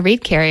wasn't going to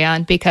read Carry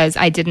On because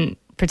I didn't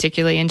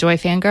particularly enjoy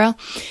Fangirl.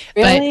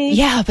 Really?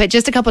 But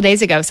just a couple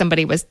days ago,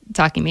 somebody was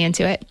talking me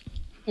into it.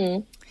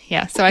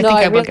 Yeah, so I think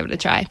I will give it a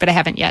try, but I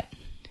haven't yet.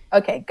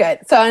 Okay, good.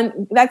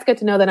 So that's good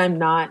to know that I'm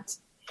not,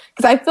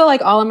 because I feel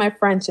like all of my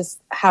friends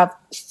just have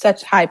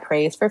such high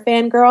praise for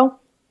Fangirl.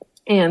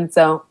 And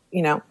so,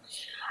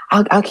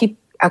 I'll keep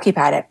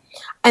at it.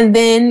 And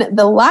then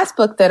the last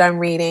book that I'm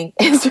reading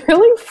is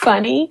really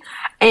funny,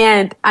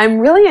 and I'm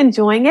really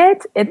enjoying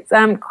it. It's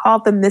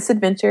called The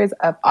Misadventures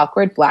of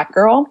Awkward Black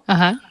Girl.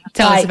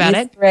 Tell us about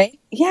it. Rae.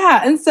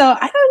 Yeah, and so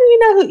I don't even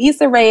know who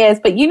Issa Rae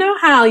is, but you know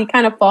how you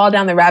kind of fall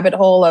down the rabbit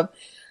hole of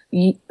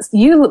you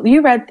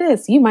read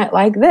this, you might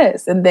like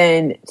this, and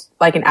then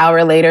like an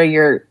hour later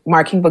you're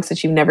marking books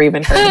that you've never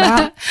even heard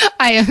about.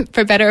 I am,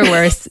 for better or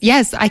worse.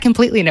 Yes, I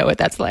completely know what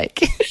that's like.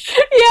 Yeah,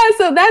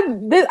 so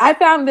I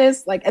found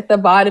this like at the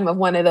bottom of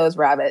one of those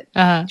rabbit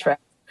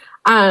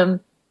trails.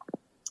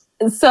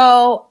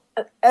 So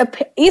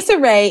Issa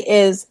Rae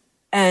is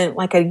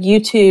like a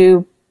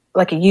YouTube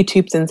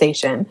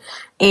sensation,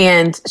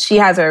 and she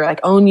has her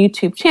like own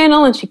YouTube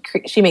channel, and she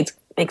makes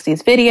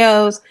these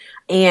videos.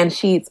 And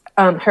she's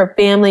her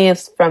family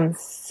is from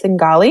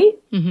Singali,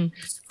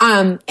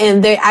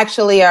 and they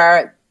actually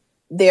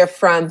they're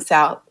from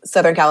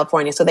Southern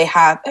California. So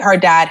her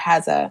dad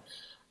has a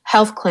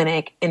health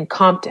clinic in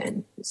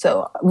Compton.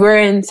 So we're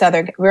in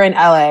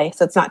LA,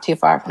 so it's not too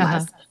far from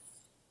us.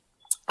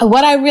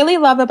 What I really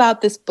love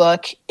about this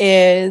book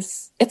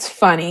is it's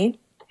funny.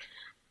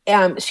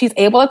 She's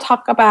able to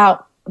talk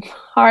about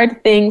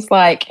hard things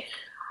like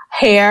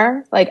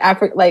hair, like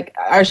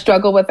our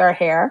struggle with our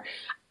hair.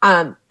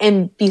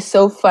 And be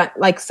so fun,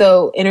 like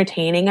so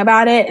entertaining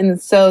about it,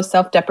 and so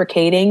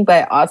self-deprecating,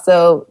 but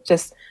also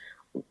just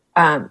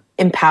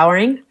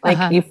empowering. Like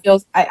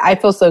I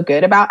feel so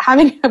good about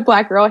having a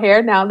black girl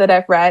hair now that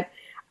I've read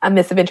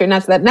Misadventure.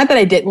 Not that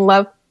I didn't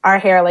love our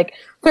hair. Like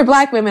for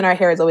Black women, our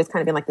hair has always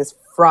kind of been like this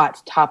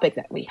fraught topic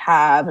that we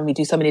have, and we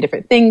do so many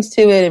different things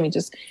to it, and we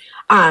just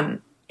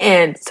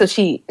and so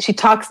she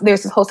talks.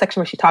 There's this whole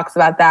section where she talks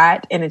about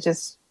that, and it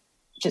was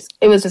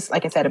just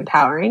like I said,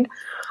 empowering.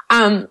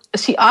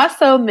 She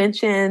also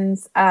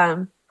mentions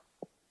how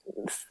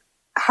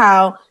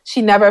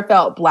she never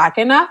felt Black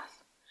enough,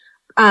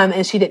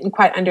 and she didn't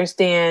quite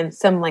understand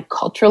some like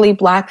culturally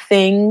Black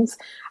things,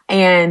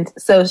 and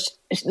so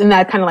and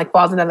that kind of like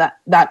falls into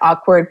that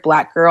awkward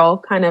Black girl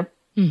kind of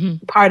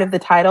part of the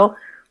title.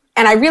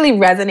 And I really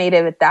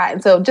resonated with that.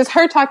 And so just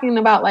her talking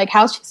about like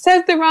how she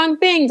says the wrong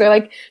things, or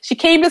like she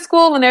came to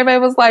school and everybody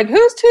was like,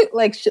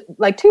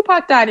 like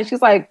Tupac died, and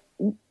she's like,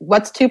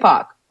 what's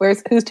Tupac?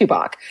 Who's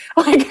Tupac?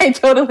 Like, I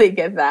totally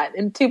get that.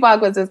 And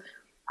Tupac was this,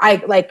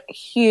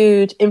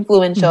 huge,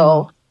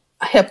 influential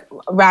hip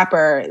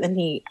rapper, and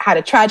he had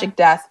a tragic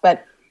death,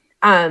 but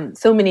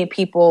so many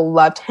people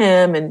loved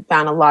him and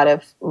found a lot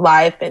of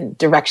life and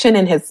direction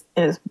in his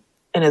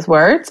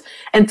words.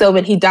 And so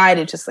when he died,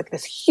 it's just like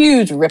this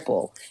huge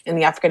ripple in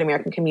the African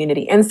American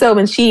community. And so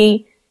when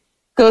she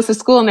goes to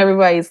school and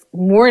everybody's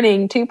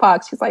mourning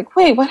Tupac, she's like,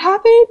 wait, what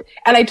happened?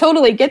 And I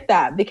totally get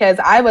that, because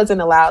I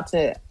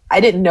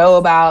didn't know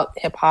about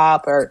hip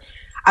hop, or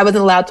I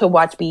wasn't allowed to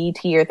watch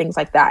BET or things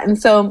like that. And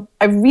so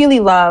I really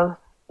love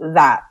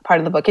that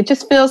part of the book. It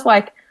just feels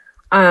like,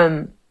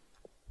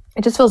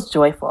 it just feels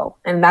joyful.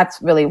 And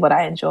that's really what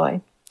I enjoy.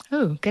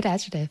 Oh, good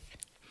adjective.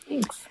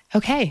 Thanks.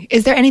 Okay.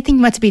 Is there anything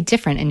you want to be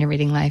different in your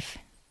reading life?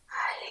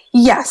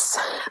 Yes.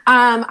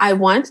 I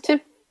want to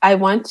I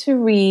want to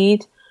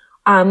read,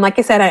 like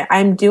I said,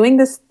 I'm doing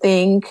this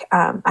thing.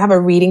 I have a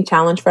reading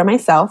challenge for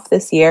myself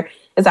this year,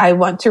 is I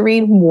want to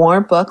read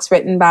more books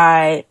written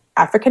by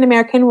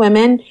African-American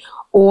women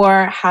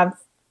or have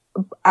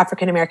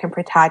African-American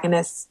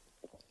protagonists,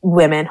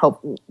 women,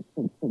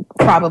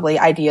 probably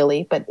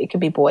ideally, but it could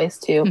be boys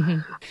too.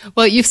 Mm-hmm.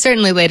 Well, you've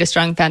certainly laid a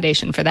strong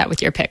foundation for that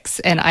with your picks,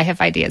 and I have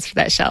ideas for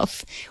that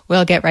shelf.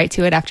 We'll get right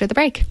to it after the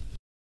break.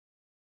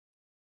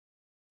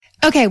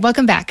 Okay,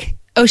 welcome back.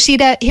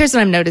 Oshita, here's what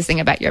I'm noticing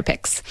about your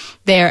picks.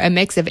 They're a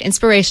mix of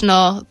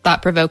inspirational,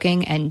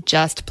 thought-provoking, and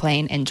just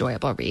plain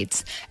enjoyable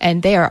reads.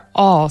 And they are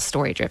all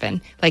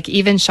story-driven. Like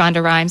even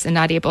Shonda Rhimes and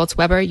Nadia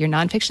Bolz-Weber, your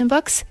nonfiction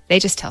books, they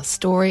just tell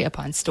story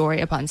upon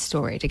story upon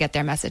story to get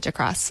their message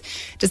across.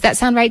 Does that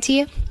sound right to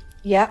you?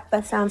 Yep,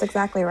 that sounds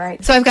exactly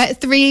right. So I've got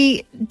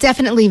 3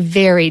 definitely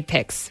varied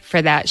picks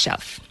for that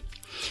shelf.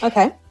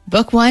 Okay.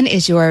 Book 1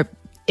 is your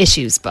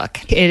issues book.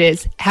 It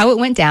is How It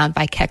Went Down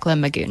by Kekla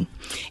Magoon.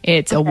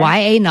 It's a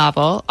YA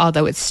novel,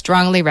 although it's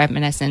strongly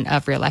reminiscent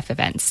of real life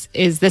events.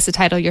 Is this a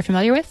title you're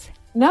familiar with?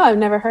 No, I've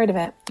never heard of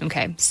it.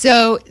 Okay.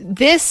 So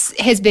this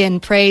has been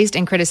praised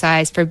and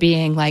criticized for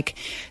being like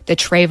the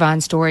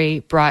Trayvon story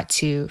brought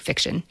to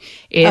fiction.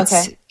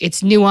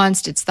 It's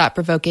nuanced, it's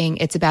thought-provoking,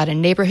 it's about a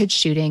neighborhood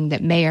shooting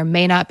that may or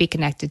may not be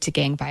connected to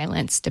gang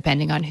violence,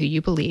 depending on who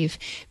you believe,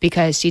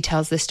 because she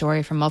tells the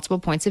story from multiple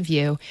points of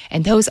view,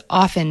 and those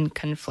often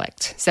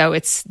conflict. So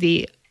it's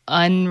the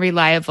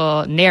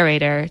unreliable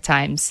narrator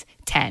times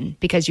 10,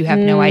 because you have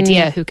no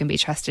idea who can be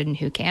trusted and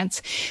who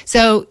can't.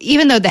 So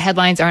even though the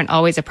headlines aren't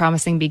always a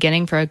promising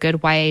beginning for a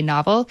good YA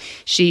novel,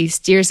 she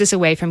steers us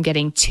away from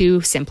getting too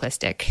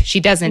simplistic. She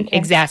doesn't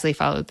exactly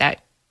follow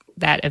that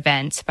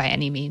event by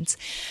any means.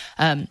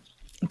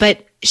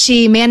 But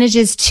she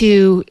manages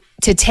to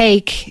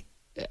take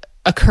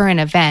a current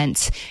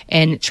event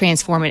and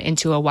transform it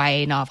into a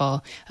YA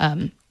novel,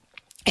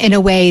 in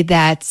a way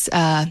that,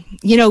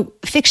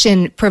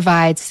 fiction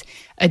provides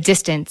a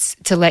distance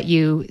to let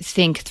you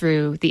think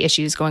through the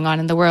issues going on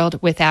in the world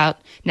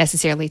without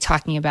necessarily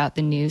talking about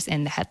the news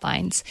and the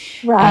headlines.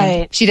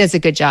 Right. And she does a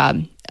good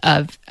job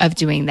of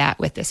doing that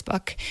with this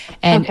book.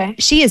 And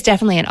she is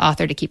definitely an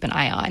author to keep an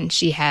eye on.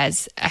 She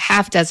has a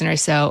half dozen or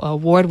so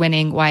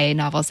award-winning YA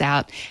novels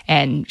out,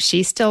 and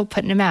she's still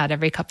putting them out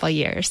every couple of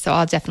years. So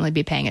I'll definitely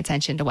be paying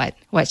attention to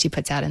what she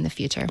puts out in the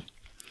future.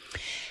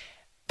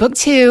 Book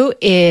 2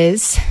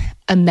 is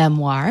a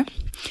memoir.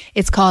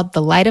 It's called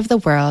The Light of the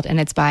World, and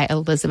it's by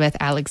Elizabeth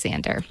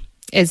Alexander.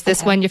 Is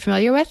this one you're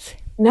familiar with?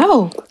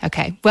 No.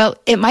 Okay. Well,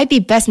 it might be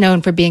best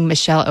known for being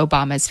Michelle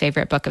Obama's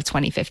favorite book of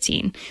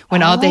 2015.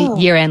 When all the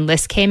year-end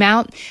lists came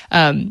out,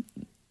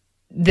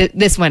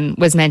 this one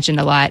was mentioned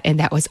a lot, and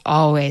that was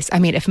always,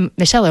 if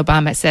Michelle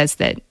Obama says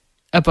that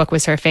a book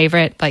was her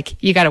favorite,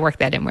 you got to work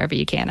that in wherever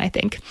you can, I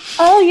think.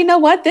 Oh, you know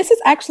what? This is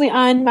actually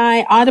on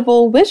my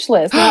Audible wish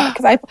list,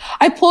 because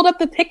I pulled up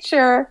the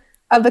picture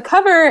of the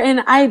cover,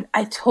 and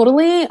I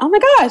totally, oh my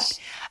gosh,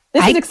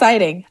 this is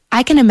exciting.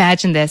 I can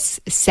imagine this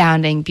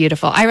sounding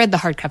beautiful. I read the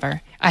hardcover.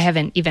 I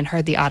haven't even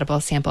heard the Audible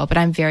sample, but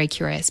I'm very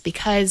curious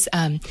because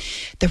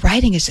the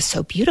writing is just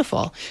so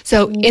beautiful.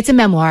 So it's a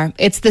memoir.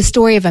 It's the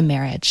story of a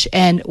marriage.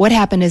 And what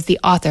happened is the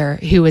author,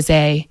 who is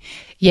a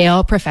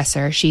Yale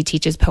professor, she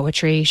teaches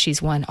poetry.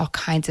 She's won all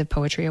kinds of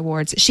poetry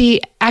awards.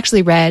 She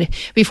actually read,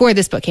 before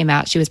this book came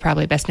out, she was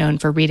probably best known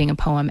for reading a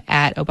poem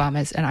at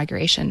Obama's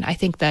inauguration, I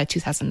think the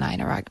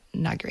 2009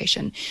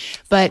 inauguration.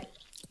 But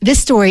this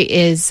story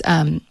is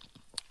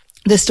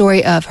the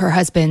story of her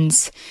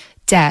husband's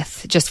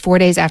death just 4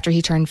 days after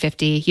he turned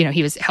 50.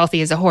 He was healthy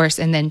as a horse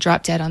and then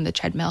dropped dead on the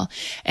treadmill.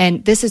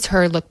 And this is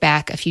her look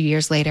back a few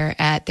years later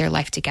at their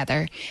life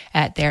together,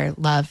 at their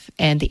love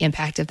and the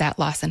impact of that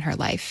loss in her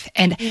life.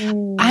 And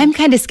I'm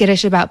kind of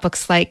skittish about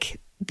books like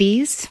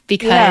these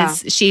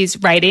because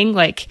she's writing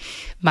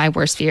my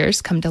worst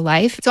fears come to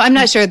life. So I'm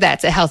not sure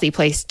that's a healthy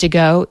place to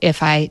go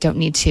if I don't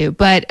need to.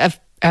 But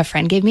a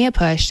friend gave me a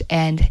push,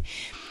 and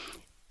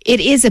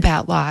it is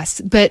about loss,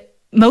 but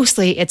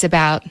mostly it's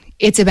about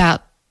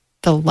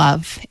the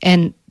love,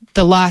 and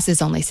the loss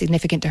is only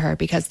significant to her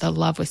because the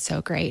love was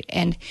so great.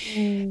 And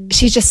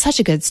she's just such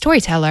a good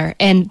storyteller,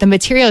 and the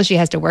material she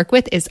has to work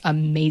with is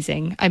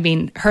amazing.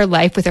 Her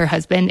life with her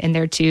husband and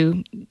their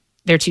two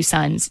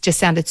sons just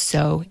sounded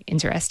so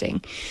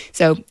interesting.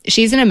 So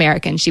she's an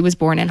American. She was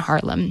born in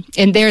Harlem,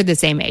 and they're the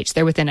same age.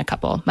 They're within a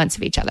couple months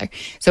of each other.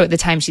 So at the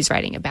time she's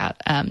writing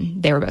about,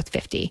 they were both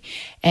 50.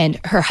 And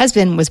her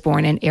husband was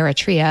born in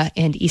Eritrea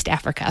in East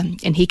Africa,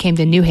 and he came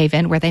to New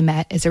Haven, where they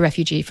met as a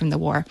refugee from the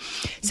war.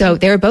 So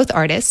they were both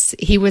artists.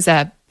 He was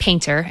a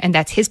painter, and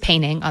that's his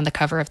painting on the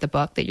cover of the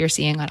book that you're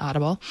seeing on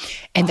Audible.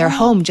 And their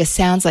home just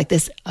sounds like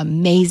this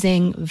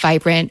amazing,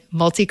 vibrant,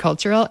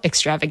 multicultural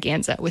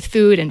extravaganza with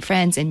food and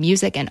friends and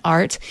music and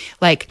art.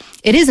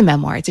 It is a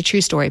memoir. It's a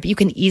true story, but you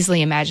can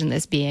easily imagine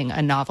this being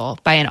a novel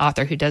by an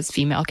author who does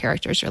female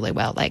characters really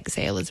well, like,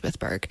 say, Elizabeth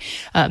Berg.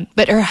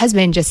 But her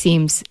husband just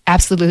seems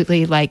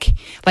absolutely like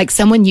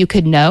someone you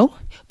could know,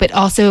 but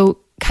also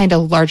kind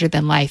of larger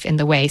than life in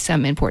the way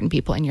some important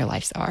people in your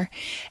lives are.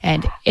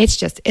 And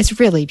it's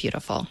really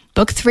beautiful.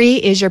 Book 3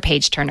 is your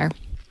page turner.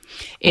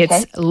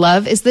 It's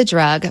Love is the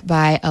Drug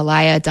by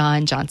Elia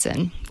Dawn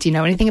Johnson. Do you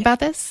know anything about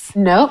this?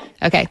 No.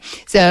 Okay.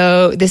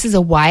 So this is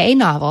a YA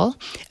novel.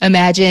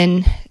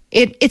 Imagine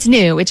it's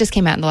new. It just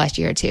came out in the last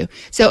year or two.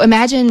 So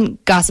imagine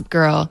Gossip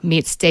Girl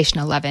meets Station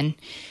 11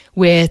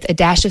 with a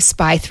dash of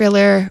spy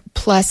thriller.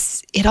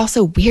 Plus, it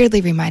also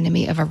weirdly reminded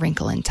me of A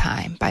Wrinkle in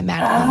Time by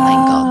Madeleine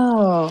L'Engle.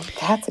 Oh,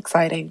 that's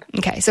exciting.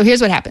 Okay, so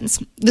here's what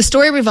happens. The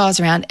story revolves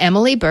around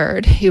Emily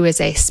Bird, who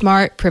is a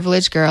smart,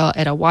 privileged girl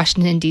at a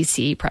Washington,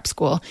 D.C. prep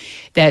school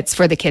that's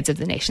for the kids of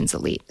the nation's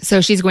elite.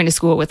 So she's going to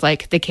school with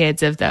like the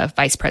kids of the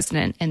vice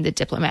president and the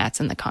diplomats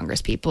and the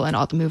Congress people and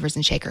all the movers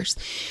and shakers.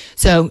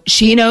 So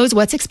she knows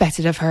what's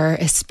expected of her,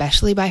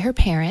 especially by her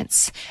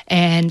parents.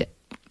 And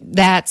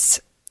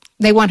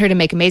they want her to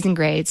make amazing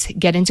grades,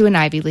 get into an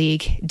Ivy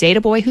League, date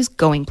a boy who's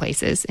going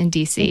places in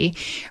DC,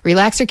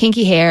 relax her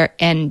kinky hair,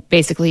 and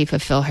basically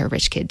fulfill her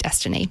rich kid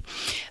destiny.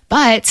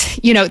 But,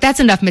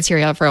 that's enough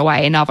material for a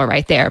YA novel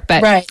right there.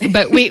 But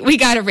we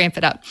got to ramp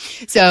it up.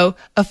 So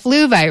a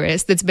flu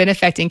virus that's been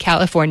affecting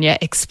California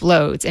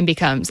explodes and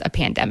becomes a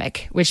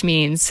pandemic, which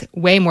means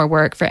way more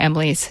work for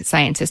Emily's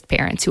scientist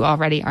parents, who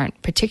already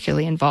aren't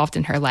particularly involved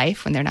in her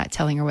life when they're not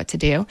telling her what to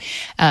do.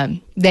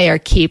 They are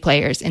key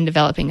players in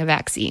developing a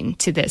vaccine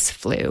to this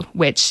flu,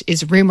 which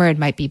is rumored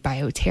might be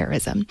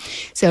bioterrorism.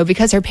 So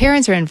because her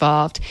parents are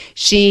involved,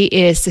 she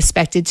is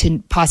suspected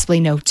to possibly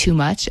know too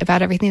much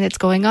about everything that's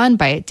going on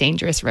by a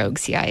dangerous rogue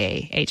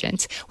CIA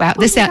agent. Wow,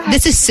 this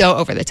is so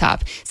over the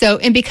top. So,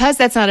 and because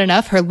that's not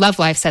enough, her love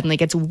life suddenly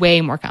gets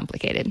way more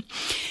complicated.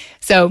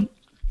 So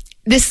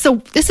this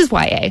is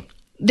YA.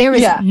 There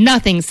is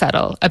nothing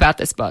subtle about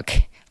this book.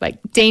 Like,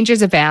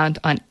 dangers abound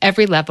on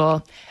every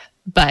level,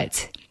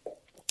 but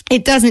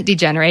it doesn't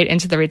degenerate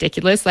into the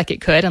ridiculous like it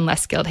could in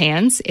less skilled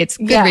hands. It's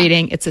good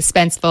reading. It's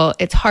suspenseful.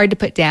 It's hard to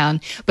put down,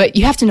 but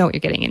you have to know what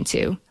you're getting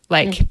into.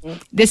 Like,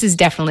 this is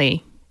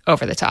definitely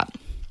over the top.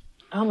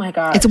 Oh my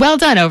God. It's well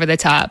done over the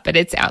top, but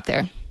it's out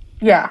there.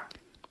 Yeah.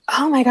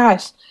 Oh my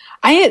gosh.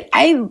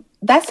 I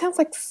that sounds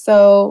like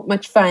so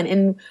much fun.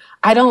 And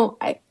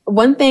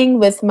one thing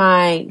with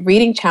my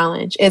reading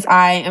challenge is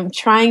I am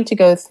trying to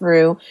go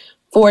through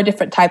 4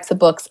 different types of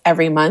books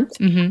every month.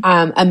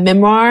 A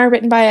memoir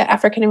written by an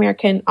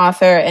African-American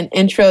author, an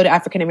intro to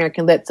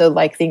African-American lit. So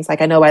like things like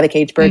I Know Why the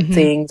Caged Bird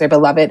Sings or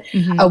Beloved,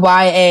 a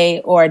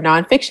YA or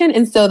nonfiction.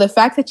 And so the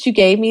fact that you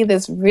gave me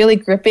this really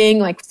gripping,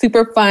 like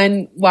super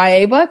fun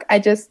YA book,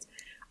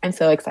 I'm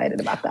so excited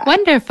about that.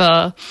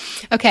 Wonderful.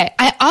 Okay.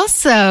 I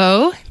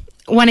also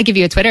want to give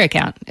you a Twitter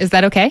account. Is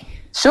that okay?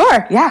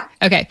 Sure. Yeah.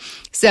 Okay.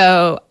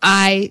 So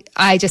I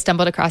just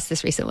stumbled across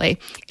this recently.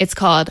 It's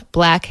called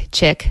Black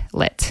Chick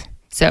Lit.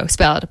 So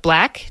spelled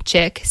Black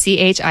Chick,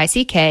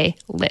 CHICK,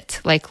 lit,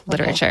 like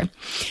literature.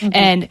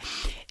 And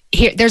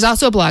there's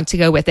also a blog to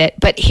go with it.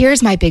 But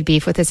here's my big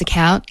beef with this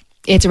account.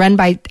 It's run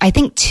by, I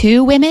think,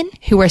 2 women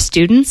who are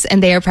students,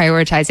 and they are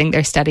prioritizing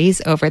their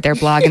studies over their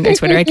blog and their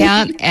Twitter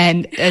account.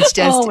 And it's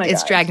just,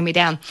 it's dragging me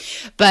down.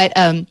 But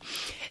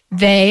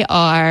they're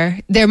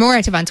more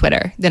active on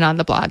Twitter than on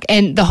the blog.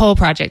 And the whole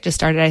project just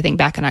started, I think,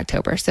 back in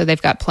October. So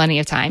they've got plenty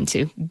of time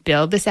to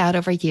build this out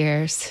over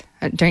years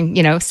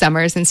during,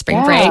 summers and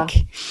spring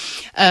break.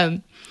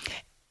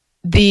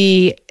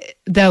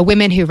 The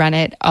women who run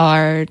it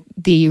are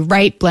the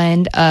right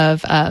blend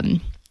of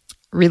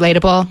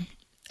relatable,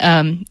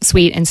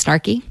 sweet, and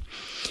snarky.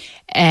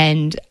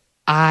 And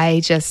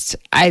I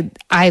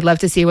love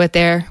to see what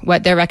they're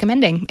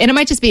recommending. And it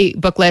might just be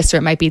book lists, or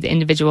it might be the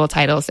individual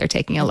titles they're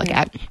taking a look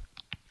at.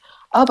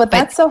 Oh, but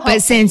that's so helpful.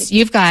 But since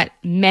you've got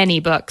many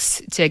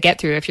books to get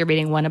through if you're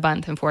reading 1 a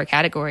month in 4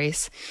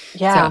 categories,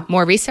 so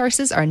more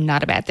resources are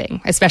not a bad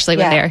thing, especially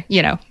when they're,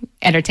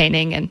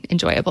 entertaining and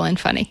enjoyable and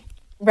funny.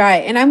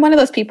 Right. And I'm one of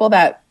those people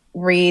that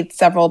read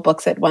several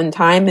books at one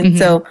time. And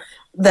so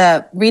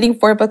the reading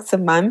 4 books a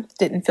month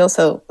didn't feel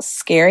so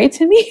scary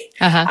to me.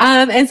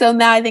 And so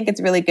now I think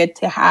it's really good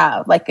to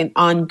have like an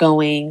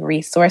ongoing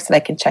resource that I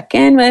can check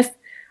in with.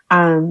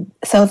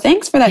 So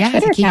thanks for that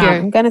Twitter account.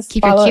 I'm going to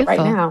follow it right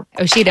now.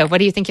 Oshida, what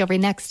do you think you'll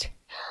read next?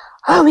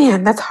 Oh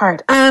man, that's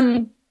hard.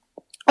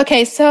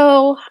 Okay,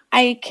 so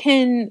I'm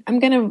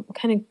going to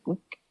kind of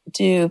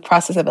do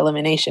Process of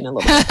Elimination a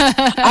little bit.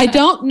 I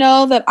don't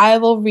know that I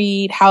will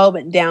read How It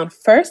Went Down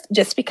first,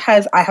 just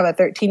because I have a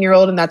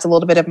 13-year-old and that's a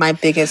little bit of my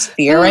biggest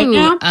fear right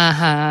now.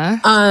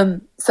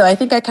 So I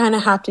think I kind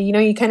of have to,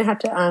 you kind of have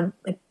to,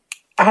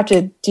 I have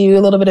to do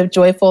a little bit of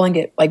joyful and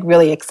get like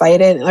really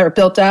excited or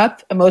built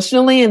up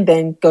emotionally and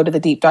then go to the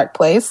deep, dark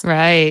place.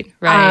 Right.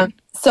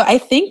 So I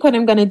think what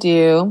I'm going to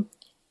do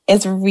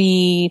is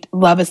read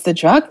Love is the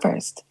Drug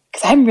first,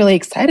 because I'm really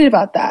excited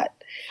about that.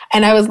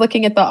 And I was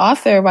looking at the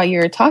author while you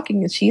were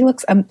talking, and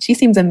she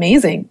seems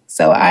amazing.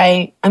 So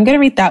I'm going to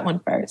read that one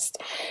first.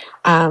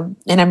 And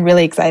I'm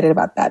really excited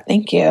about that.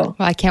 Thank you. Well,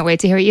 I can't wait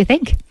to hear what you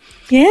think.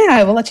 Yeah,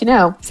 I will let you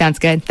know. Sounds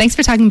good. Thanks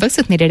for talking books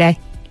with me today.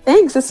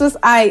 Thanks. This was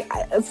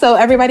so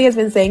everybody has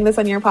been saying this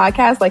on your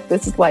podcast, like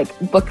this is like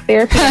book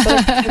therapy.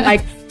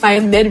 Like my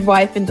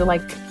midwife into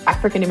like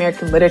African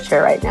American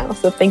literature right now.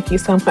 So thank you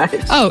so much.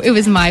 Oh, it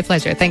was my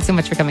pleasure. Thanks so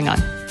much for coming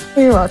on.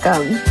 You're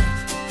welcome.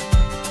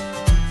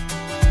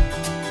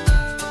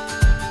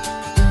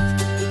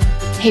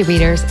 Hey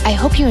readers, I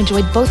hope you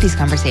enjoyed both these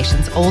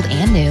conversations, old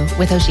and new,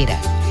 with Oshida.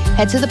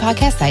 Head to the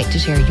podcast site to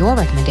share your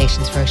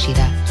recommendations for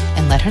Oshida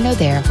and let her know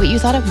there what you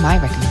thought of my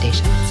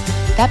recommendations.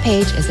 That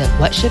page is at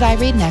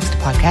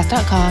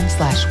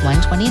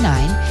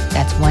whatshouldireadnextpodcast.com/129.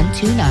 That's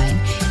 129.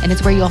 And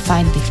it's where you'll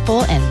find the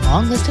full and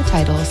long list of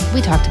titles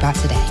we talked about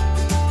today.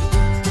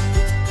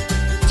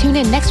 Tune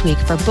in next week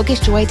for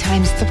Bookish Joy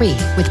x3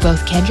 with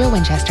both Kendra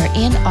Winchester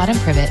and Autumn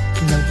Privet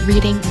from the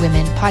Reading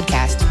Women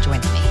podcast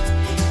joining me.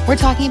 We're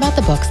talking about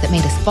the books that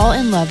made us fall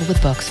in love with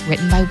books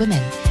written by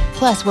women.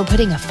 Plus, we're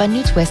putting a fun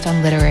new twist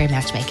on literary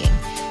matchmaking.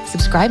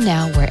 Subscribe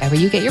now wherever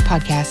you get your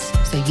podcasts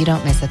so you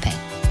don't miss a thing.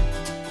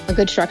 A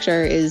good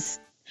structure is,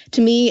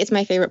 to me, it's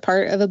my favorite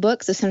part of a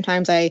book. So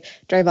sometimes I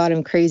drive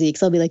Autumn crazy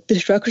because I'll be like, the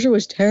structure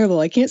was terrible.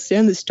 I can't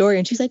stand the story.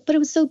 And she's like, but it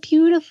was so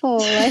beautiful.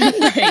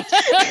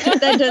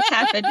 That does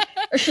happen.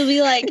 Or she'll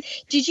be like,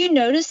 did you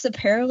notice the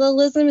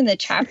parallelism in the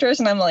chapters?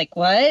 And I'm like,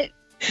 what?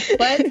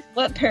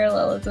 What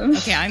parallelism?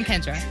 Okay, I'm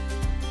Kendra.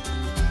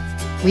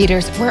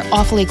 Readers, we're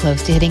awfully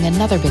close to hitting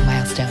another big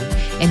milestone,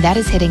 and that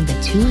is hitting the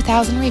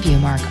 2,000 review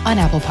mark on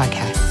Apple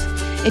Podcasts.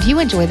 If you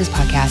enjoy this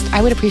podcast,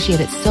 I would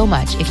appreciate it so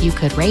much if you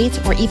could rate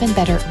or even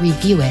better,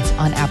 review it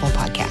on Apple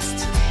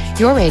Podcasts.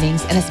 Your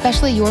ratings, and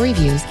especially your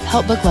reviews,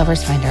 help book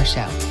lovers find our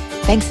show.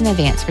 Thanks in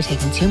advance for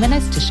taking 2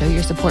 minutes to show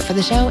your support for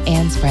the show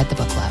and spread the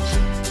book love.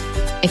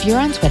 If you're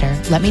on Twitter,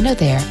 let me know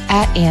there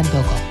at Anne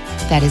Bogle.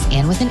 That is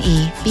Anne with an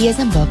E, B as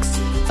in books,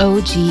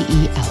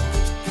 O-G-E-L.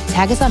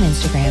 Tag us on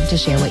Instagram to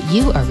share what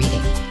you are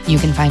reading. You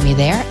can find me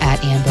there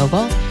at Anne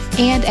Bogle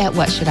and at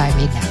What Should I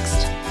Read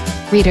Next.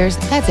 Readers,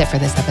 that's it for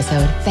this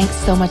episode. Thanks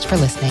so much for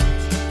listening.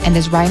 And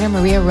as Rainer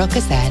Maria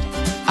Rilke said,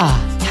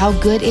 how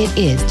good it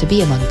is to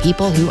be among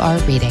people who are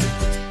reading.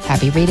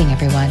 Happy reading,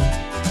 everyone.